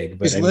overly big,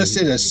 but he's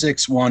listed as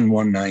 6'1",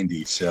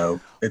 190. So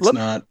it's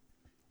not.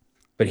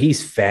 But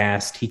he's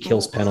fast. He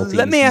kills penalties.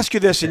 Let me ask you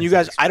this, and you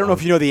guys, I don't know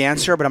if you know the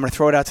answer, but I'm going to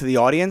throw it out to the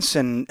audience,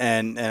 and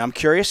I'm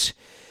curious.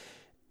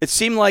 It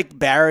seemed like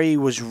Barry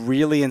was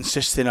really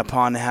insistent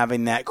upon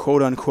having that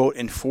quote-unquote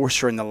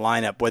enforcer in the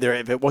lineup.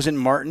 If it wasn't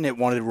Martin, it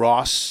wanted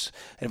Ross.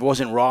 And if it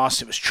wasn't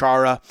Ross, it was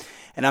Chara.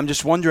 And I'm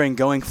just wondering,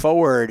 going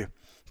forward,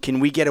 can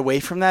we get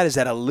away from that? Is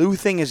that a Lou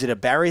thing? Is it a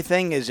Barry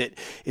thing? Is it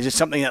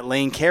something that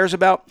Lane cares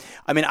about?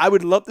 I mean, I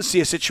would love to see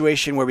a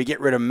situation where we get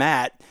rid of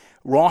Matt.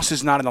 Ross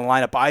is not in the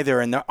lineup either.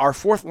 And our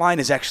fourth line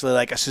is actually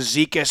like a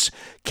Cizikas,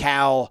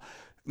 Cal,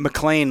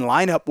 McLean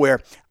lineup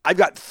where I've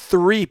got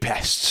 3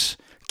 pests.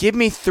 Give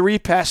me 3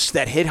 pests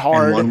that hit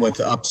hard. And one with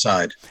the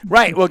upside.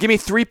 Right. Well, give me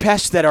 3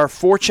 pests that are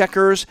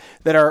forecheckers,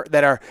 that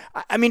are.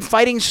 I mean,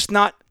 fighting's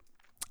not.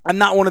 I'm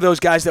not one of those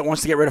guys that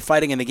wants to get rid of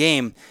fighting in the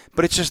game,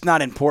 but it's just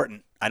not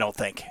important, I don't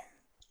think.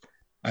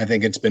 I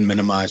think it's been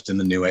minimized in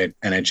the new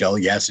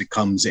NHL. Yes, it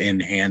comes in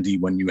handy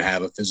when you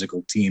have a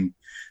physical team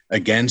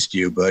against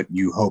you, but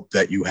you hope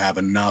that you have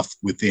enough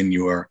within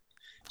your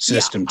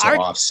system to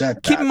offset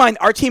that. Keep in mind,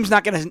 our team's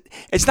not going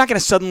to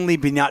suddenly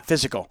be not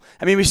physical.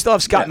 I mean, we still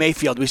have Scott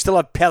Mayfield. We still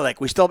have Pelech.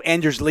 We still have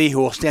Anders Lee, who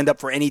will stand up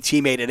for any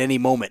teammate at any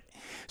moment.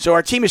 So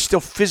our team is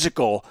still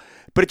physical,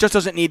 but it just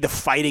doesn't need the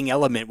fighting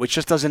element, which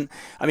just doesn't.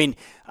 I mean,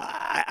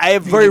 I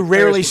have very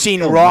rarely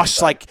seen Ross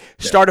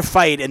start a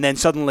fight and then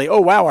suddenly,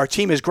 oh wow, our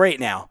team is great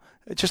now.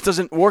 It just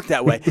doesn't work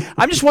that way.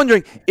 I'm just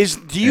wondering,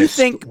 do you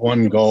think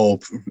one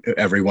goal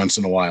every once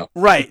in a while?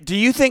 Right. Do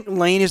you think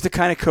Lane is the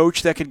kind of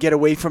coach that could get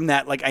away from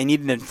that, like I need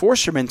an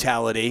enforcer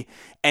mentality,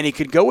 and he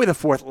could go with a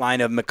fourth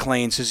line of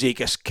McLean,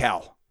 Cizikas,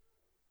 Cal?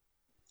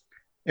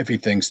 If he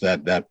thinks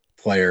that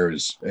player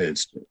is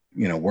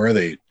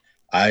worthy.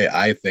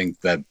 I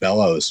think that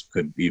Bellows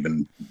could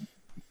even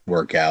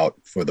work out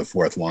for the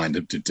fourth line,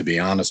 to be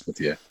honest with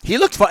you. He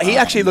looked fun. He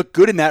actually looked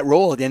good in that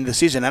role at the end of the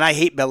season, and I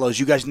hate Bellows.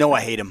 You guys know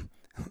I hate him.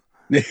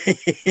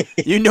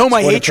 You know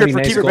my hatred for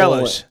Kiefer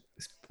Bellows.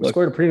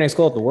 Scored a pretty nice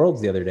goal at the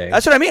Worlds the other day.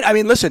 That's what I mean. I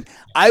mean, listen,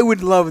 I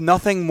would love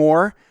nothing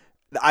more.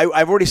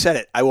 I've already said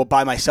it. I will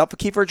buy myself a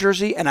Kiefer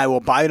jersey, and I will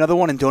buy another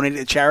one and donate it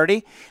to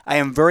charity. I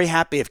am very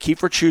happy if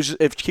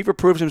Kiefer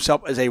proves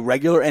himself as a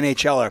regular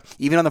NHLer,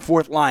 even on the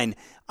fourth line.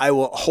 I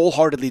will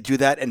wholeheartedly do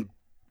that and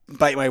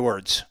bite my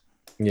words.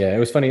 Yeah, it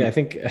was funny. I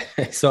think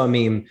I saw a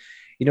meme,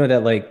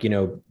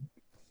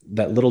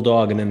 that little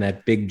dog and then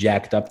that big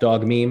jacked up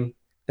dog meme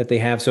that they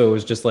have. So it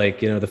was just like,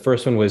 the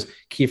first one was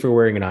Kiefer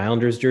wearing an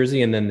Islanders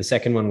jersey. And then the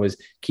second one was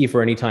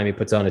Kiefer anytime he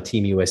puts on a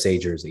Team USA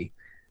jersey.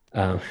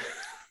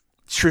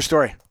 It's true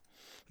story.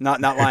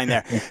 Not lying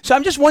there. So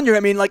I'm just wondering,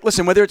 I mean,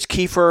 listen, whether it's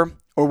Kiefer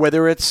or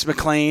whether it's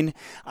McLean,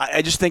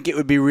 I just think it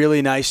would be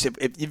really nice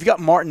if you've got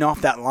Martin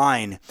off that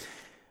line.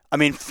 I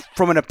mean,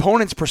 from an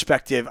opponent's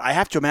perspective, I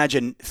have to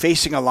imagine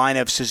facing a line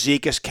of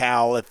Cizikas,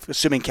 Cal,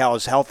 assuming Cal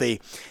is healthy,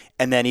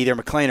 and then either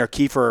McLean or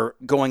Kiefer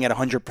going at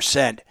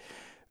 100%.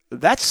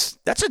 That's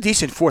a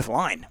decent fourth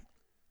line.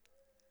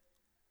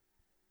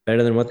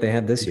 Better than what they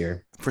had this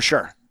year. For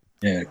sure.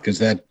 Yeah, because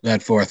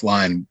that fourth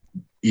line,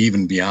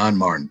 even beyond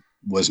Martin,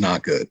 was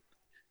not good.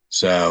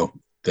 So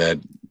that,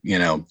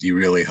 you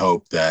really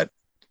hope that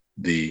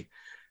the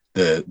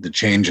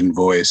change in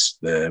voice,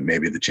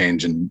 maybe the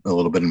change in a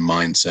little bit in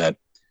mindset,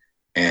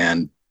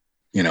 and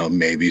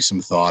maybe some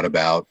thought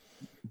about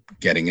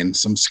getting in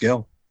some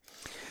skill,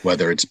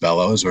 whether it's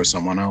Bellows or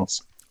someone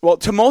else. Well,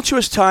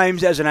 tumultuous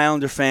times as an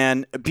Islander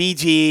fan.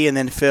 BD and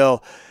then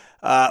Phil.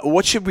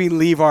 What should we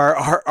leave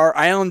our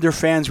Islander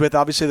fans with?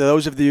 Obviously,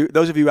 those of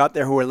you out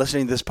there who are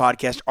listening to this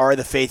podcast are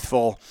the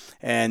faithful,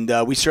 and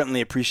we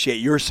certainly appreciate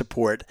your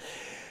support.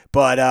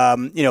 But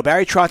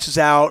Barry Trotz is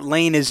out.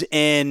 Lane is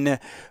in.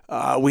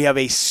 We have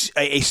a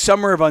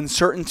summer of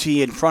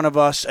uncertainty in front of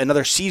us.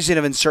 Another season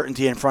of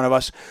uncertainty in front of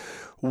us.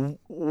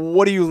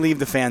 What do you leave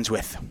the fans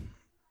with,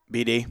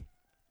 BD?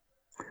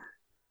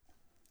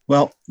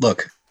 Well,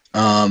 look,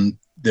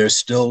 there's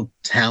still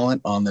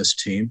talent on this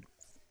team.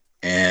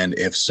 And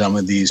if some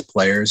of these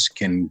players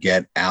can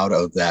get out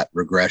of that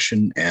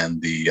regression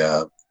and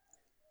the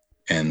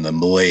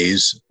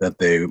malaise that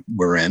they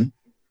were in,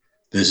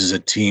 this is a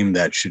team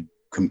that should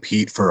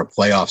compete for a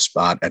playoff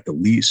spot at the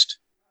least.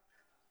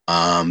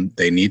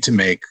 They need to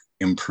make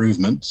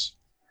improvements.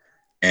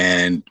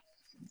 And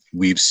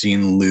we've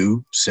seen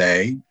Lou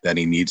say that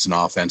he needs an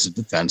offensive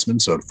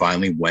defenseman. So it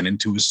finally went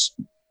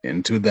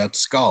into that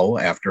skull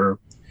after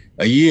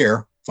a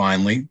year,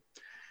 finally,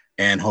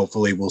 and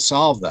hopefully we'll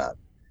solve that.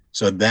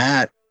 So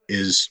that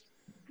is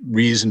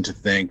reason to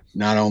think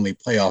not only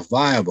playoff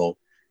viable,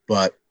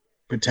 but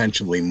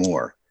potentially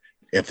more.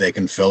 If they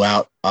can fill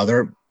out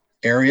other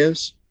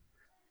areas,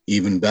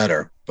 even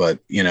better. But,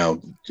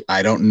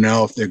 I don't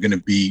know if they're going to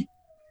be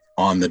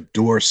on the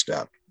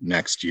doorstep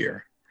next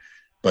year.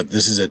 But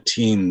this is a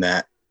team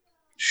that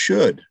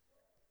should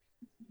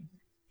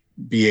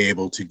be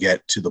able to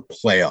get to the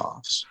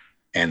playoffs.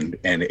 And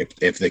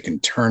if they can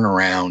turn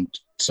around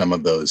some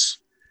of those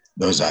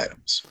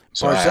items.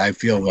 So I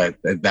feel that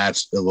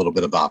that's a little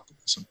bit of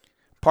optimism.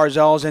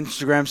 Parzell's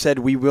Instagram said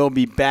we will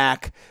be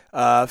back.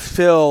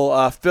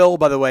 Phil,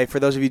 by the way, for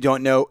those of you who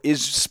don't know,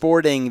 is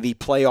sporting the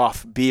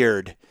playoff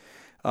beard.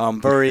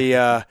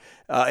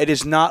 It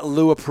is not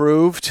Lou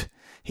approved.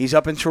 He's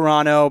up in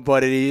Toronto,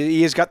 but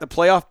he has got the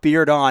playoff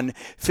beard on.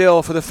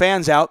 Phil, for the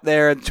fans out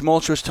there,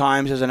 tumultuous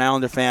times as an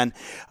Islander fan,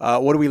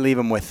 what do we leave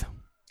them with?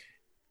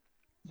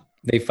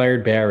 They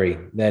fired Barry.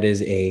 That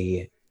is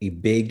a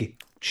big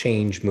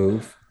change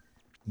move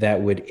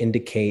that would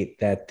indicate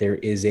that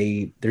there's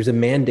a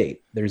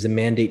mandate. There's a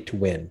mandate to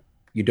win.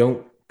 You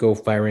don't go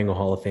firing a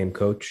Hall of Fame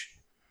coach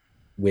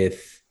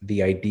with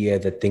the idea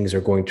that things are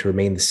going to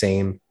remain the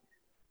same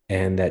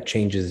and that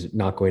change is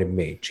not going to be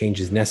made. Change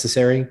is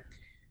necessary.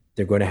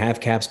 They're going to have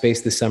cap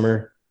space this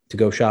summer to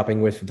go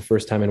shopping with for the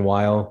first time in a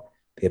while.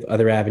 They have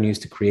other avenues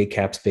to create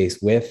cap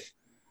space with.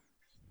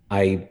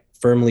 I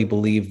firmly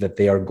believe that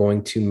they are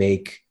going to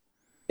make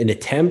an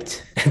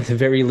attempt, at the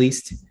very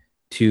least,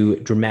 to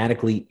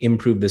dramatically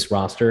improve this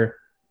roster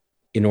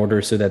in order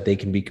so that they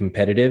can be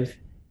competitive.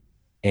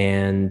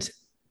 And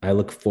I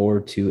look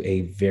forward to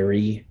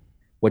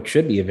what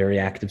should be a very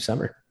active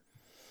summer.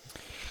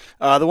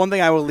 The one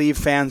thing I will leave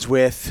fans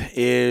with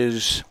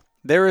is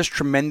there is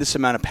tremendous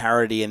amount of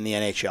parity in the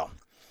NHL.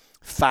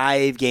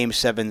 5 Game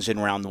 7s in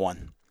round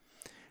 1.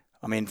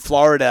 I mean,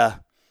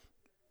 Florida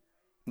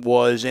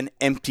was an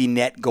empty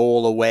net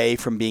goal away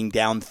from being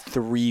down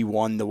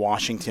 3-1 to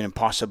Washington and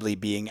possibly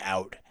being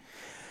out.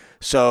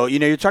 So,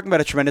 you're talking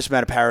about a tremendous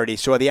amount of parity.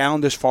 So are the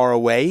Islanders far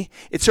away?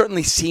 It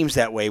certainly seems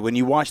that way. When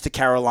you watch the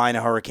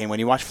Carolina Hurricane, when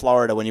you watch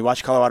Florida, when you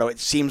watch Colorado, it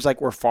seems like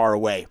we're far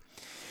away.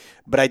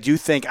 But I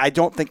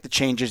don't think the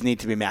changes need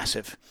to be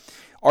massive.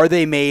 Are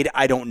they made?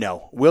 I don't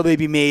know. Will they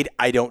be made?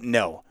 I don't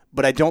know.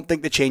 But I don't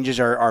think the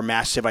changes are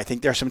massive. I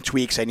think there are some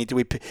tweaks.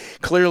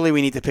 Clearly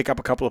we need to pick up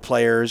a couple of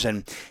players,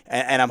 and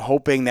I'm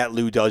hoping that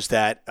Lou does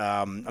that.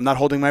 I'm not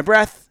holding my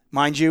breath,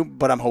 mind you,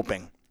 but I'm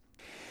hoping.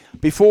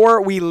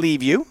 Before we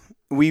leave you,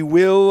 we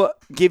will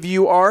give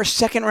you our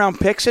second-round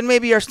picks and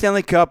maybe our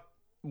Stanley Cup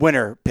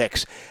winner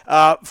picks.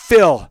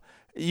 Phil,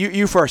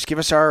 you first. Give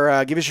us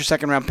your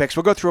second-round picks.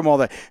 We'll go through them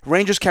all.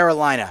 Rangers,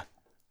 Carolina.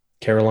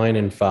 Carolina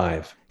in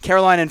 5.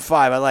 Carolina in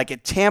 5. I like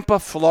it. Tampa,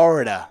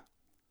 Florida.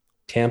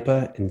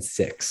 Tampa in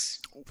 6.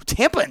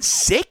 Tampa in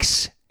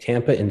 6?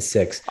 Tampa in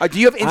 6. Do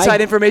you have inside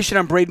information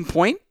on Braden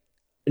Point?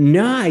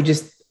 No, I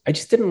just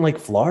didn't like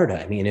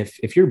Florida. I mean,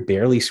 if you're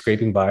barely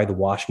scraping by the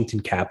Washington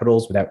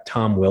Capitals without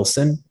Tom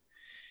Wilson,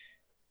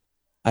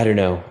 I don't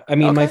know. I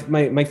mean,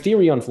 okay. my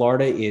theory on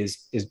Florida is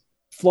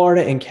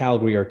Florida and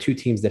Calgary are 2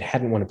 teams that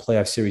hadn't won a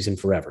playoff series in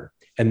forever.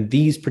 And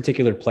these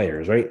particular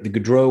players, right, the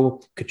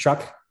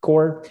Gaudreau-Tkachuk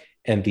core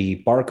and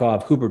the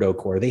Barkov-Huberdeau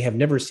core, they have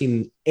never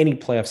seen any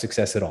playoff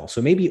success at all.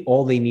 So maybe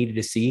all they needed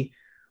to see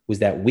was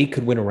that we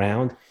could win a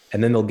round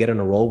and then they'll get on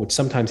a roll, which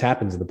sometimes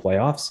happens in the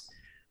playoffs.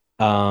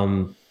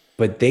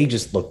 But they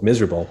just look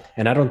miserable.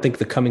 And I don't think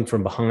the coming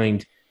from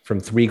behind from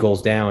 3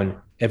 goals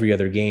down every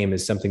other game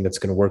is something that's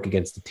going to work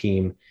against the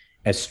team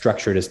as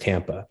structured as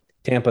Tampa.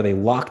 Tampa, they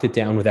locked it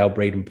down without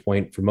Braden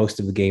Point for most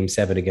of the Game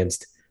 7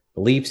 against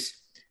the Leafs.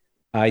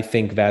 I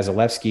think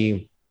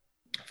Vasilevsky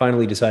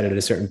finally decided at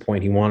a certain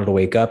point he wanted to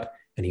wake up,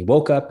 and he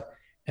woke up.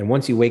 And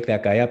once you wake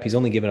that guy up, he's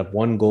only given up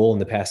 1 goal in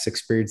the past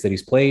 6 periods that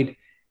he's played.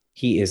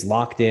 He is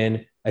locked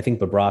in. I think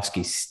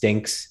Bobrovsky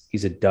stinks.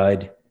 He's a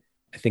dud.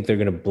 I think they're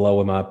going to blow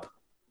him up.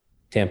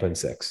 Tampa in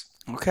 6.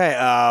 Okay,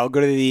 I'll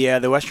go to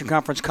the Western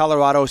Conference,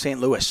 Colorado, St.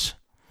 Louis.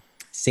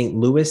 St.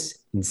 Louis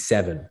in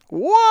 7.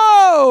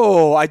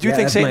 Whoa! I do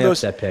think that's St. my Louis.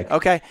 upset pick.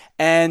 Okay,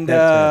 and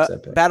That's my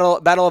upset pick.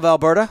 Battle of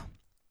Alberta.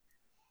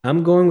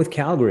 I'm going with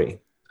Calgary.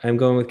 I'm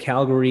going with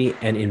Calgary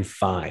and in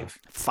 5.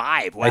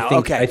 5.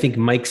 Wow. I think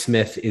Mike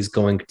Smith is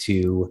going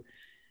to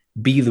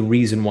be the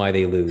reason why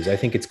they lose. I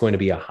think it's going to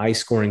be a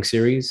high-scoring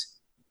series.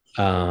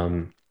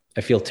 I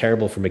feel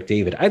terrible for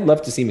McDavid. I'd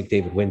love to see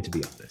McDavid win, to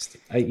be honest.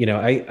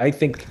 I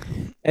think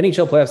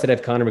NHL playoffs that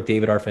have Connor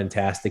McDavid are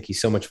fantastic. He's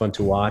so much fun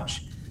to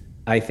watch.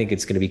 I think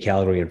it's going to be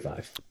Calgary in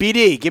 5.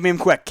 BD, give me him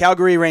quick.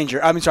 Carolina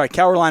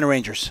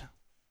Rangers.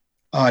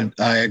 I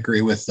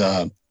agree with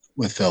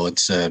Phil.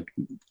 It's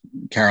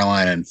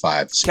Carolina in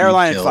 5.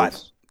 Carolina in 5.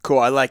 Cool,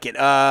 I like it.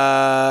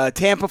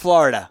 Tampa,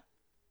 Florida.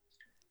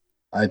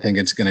 I think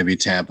it's going to be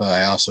Tampa.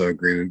 I also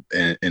agree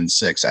in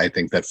 6. I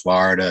think that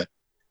Florida,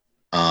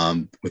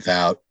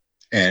 without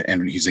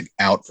and he's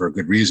out for a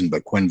good reason,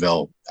 but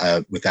Quenneville,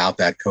 without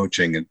that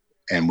coaching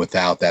and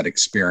without that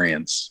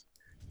experience,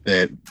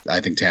 that I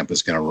think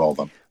Tampa's going to roll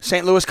them.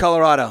 St. Louis,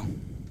 Colorado.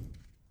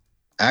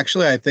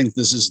 Actually, I think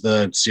this is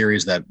the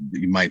series that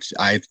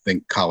I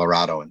think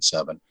Colorado in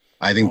 7.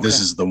 I think this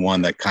is the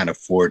one that kind of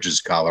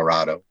forges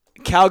Colorado.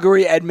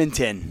 Calgary,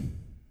 Edmonton.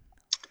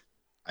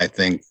 I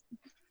think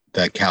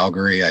that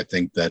Calgary, I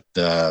think that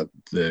the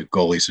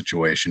goalie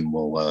situation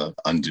will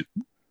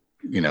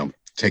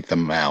take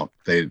them out.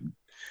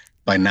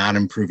 By not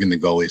improving the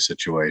goalie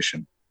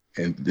situation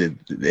in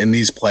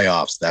these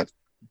playoffs, that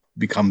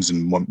becomes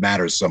and what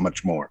matters so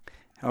much more.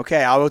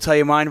 Okay, I will tell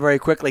you mine very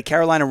quickly.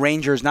 Carolina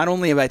Rangers, not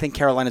only am I think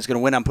Carolina's going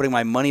to win, I'm putting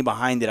my money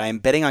behind it. I am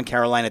betting on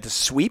Carolina to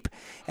sweep,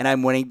 and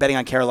I'm betting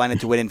on Carolina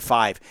to win in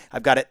 5.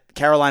 I've got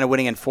Carolina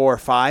winning in 4 or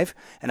 5,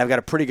 and I've got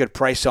a pretty good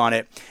price on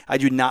it. I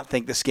do not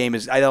think this game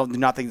is – I do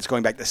not think it's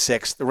going back to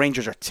 6. The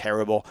Rangers are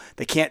terrible.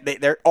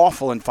 They're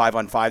awful in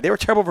 5-on-5. They were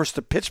terrible versus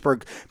the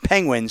Pittsburgh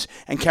Penguins,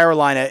 and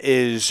Carolina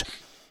is –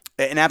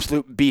 an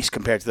absolute beast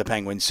compared to the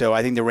Penguins. So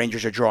I think the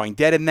Rangers are drawing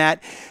dead in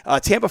that.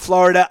 Tampa,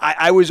 Florida,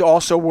 I was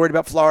also worried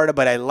about Florida,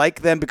 but I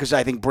like them because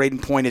I think Braden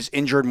Point is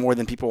injured more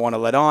than people want to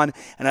let on.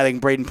 And I think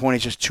Braden Point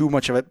is just too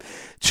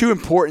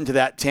important to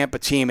that Tampa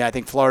team. And I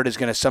think Florida is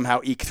going to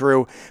somehow eke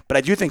through. But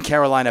I do think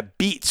Carolina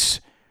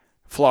beats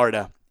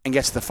Florida and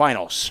gets to the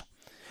finals.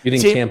 You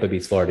think Tampa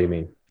beats Florida, you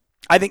mean?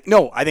 I think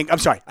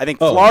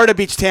Florida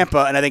beats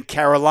Tampa, and I think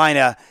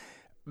Carolina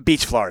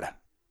beats Florida.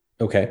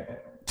 Okay.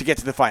 To get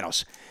to the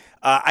finals.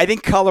 I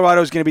think Colorado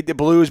is going to beat the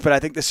Blues, but I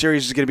think the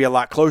series is going to be a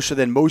lot closer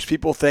than most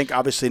people think.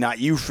 Obviously not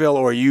you, Phil,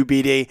 or you,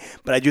 BD,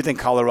 but I do think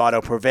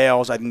Colorado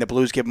prevails. I think the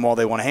Blues give them all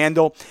they want to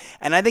handle.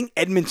 And I think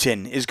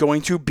Edmonton is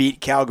going to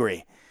beat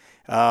Calgary.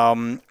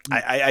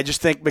 I just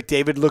think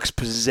McDavid looks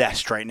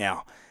possessed right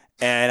now.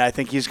 And I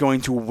think he's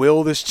going to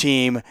will this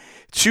team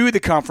to the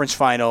conference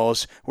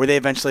finals where they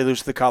eventually lose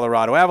to the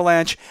Colorado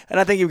Avalanche.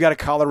 And I think you've got a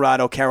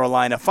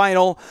Colorado-Carolina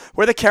final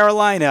where the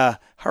Carolina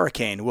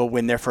Hurricane will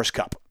win their first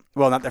cup.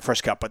 Well, not their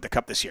first cup, but the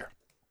cup this year.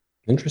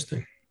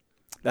 Interesting.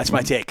 That's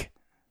my take.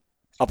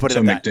 I'll put it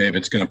at that. So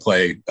McDavid's going to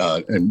play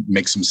and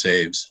make some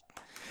saves.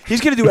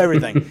 He's going to do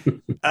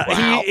everything.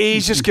 Wow.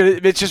 He's just going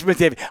to – it's just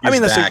McDavid.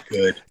 Listen,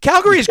 good.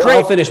 Calgary is great.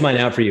 I'll finish mine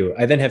out for you.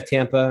 I then have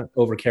Tampa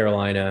over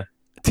Carolina.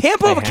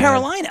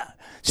 Carolina.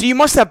 So you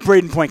must have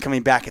Braden Point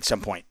coming back at some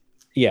point.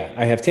 Yeah,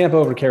 I have Tampa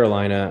over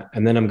Carolina,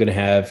 and then I'm going to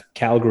have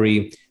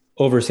Calgary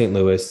over St.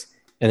 Louis,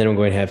 and then I'm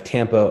going to have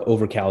Tampa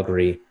over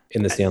Calgary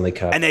in the Stanley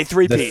Cup. And they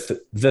three-peat.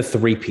 The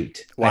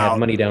three-peat. Wow. I have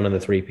money down on the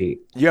three-peat.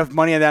 You have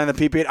money down on the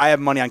three-peat. I have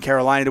money on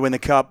Carolina to win the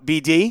Cup.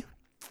 BD?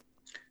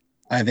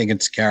 I think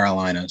it's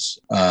Carolina's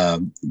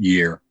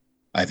year.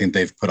 I think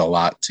they've put a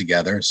lot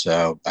together,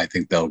 so I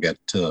think they'll get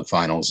to the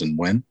finals and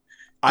win.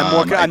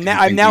 I'm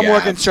now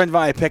more concerned about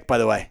my pick, by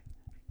the way.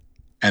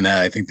 And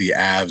I think the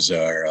Avs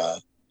are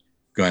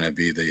going to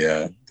be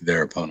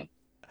their opponent.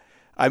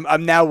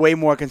 I'm now way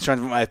more concerned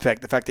with my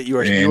pick. The fact that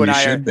you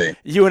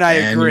and I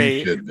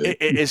agree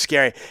is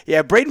scary.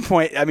 Yeah, Braden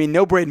Point.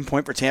 No Braden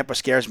Point for Tampa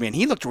scares me, and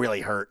he looked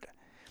really hurt.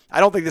 I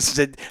don't think this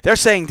is they're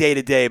saying day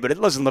to day, but it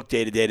doesn't look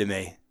day to day to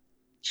me.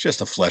 It's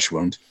just a flesh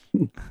wound.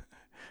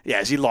 Yeah,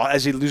 as he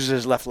loses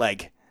his left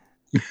leg.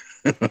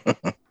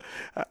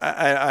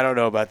 I don't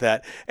know about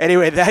that.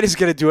 Anyway, that is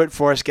going to do it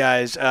for us,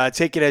 guys.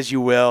 Take it as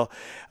you will.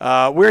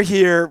 We're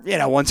here,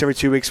 once every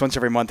 2 weeks, once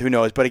every month, who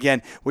knows. But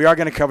again, we are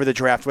going to cover the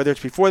draft, whether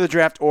it's before the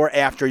draft or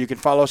after. You can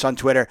follow us on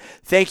Twitter.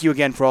 Thank you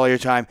again for all your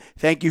time.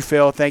 Thank you,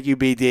 Phil. Thank you,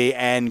 BD,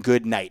 and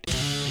good night.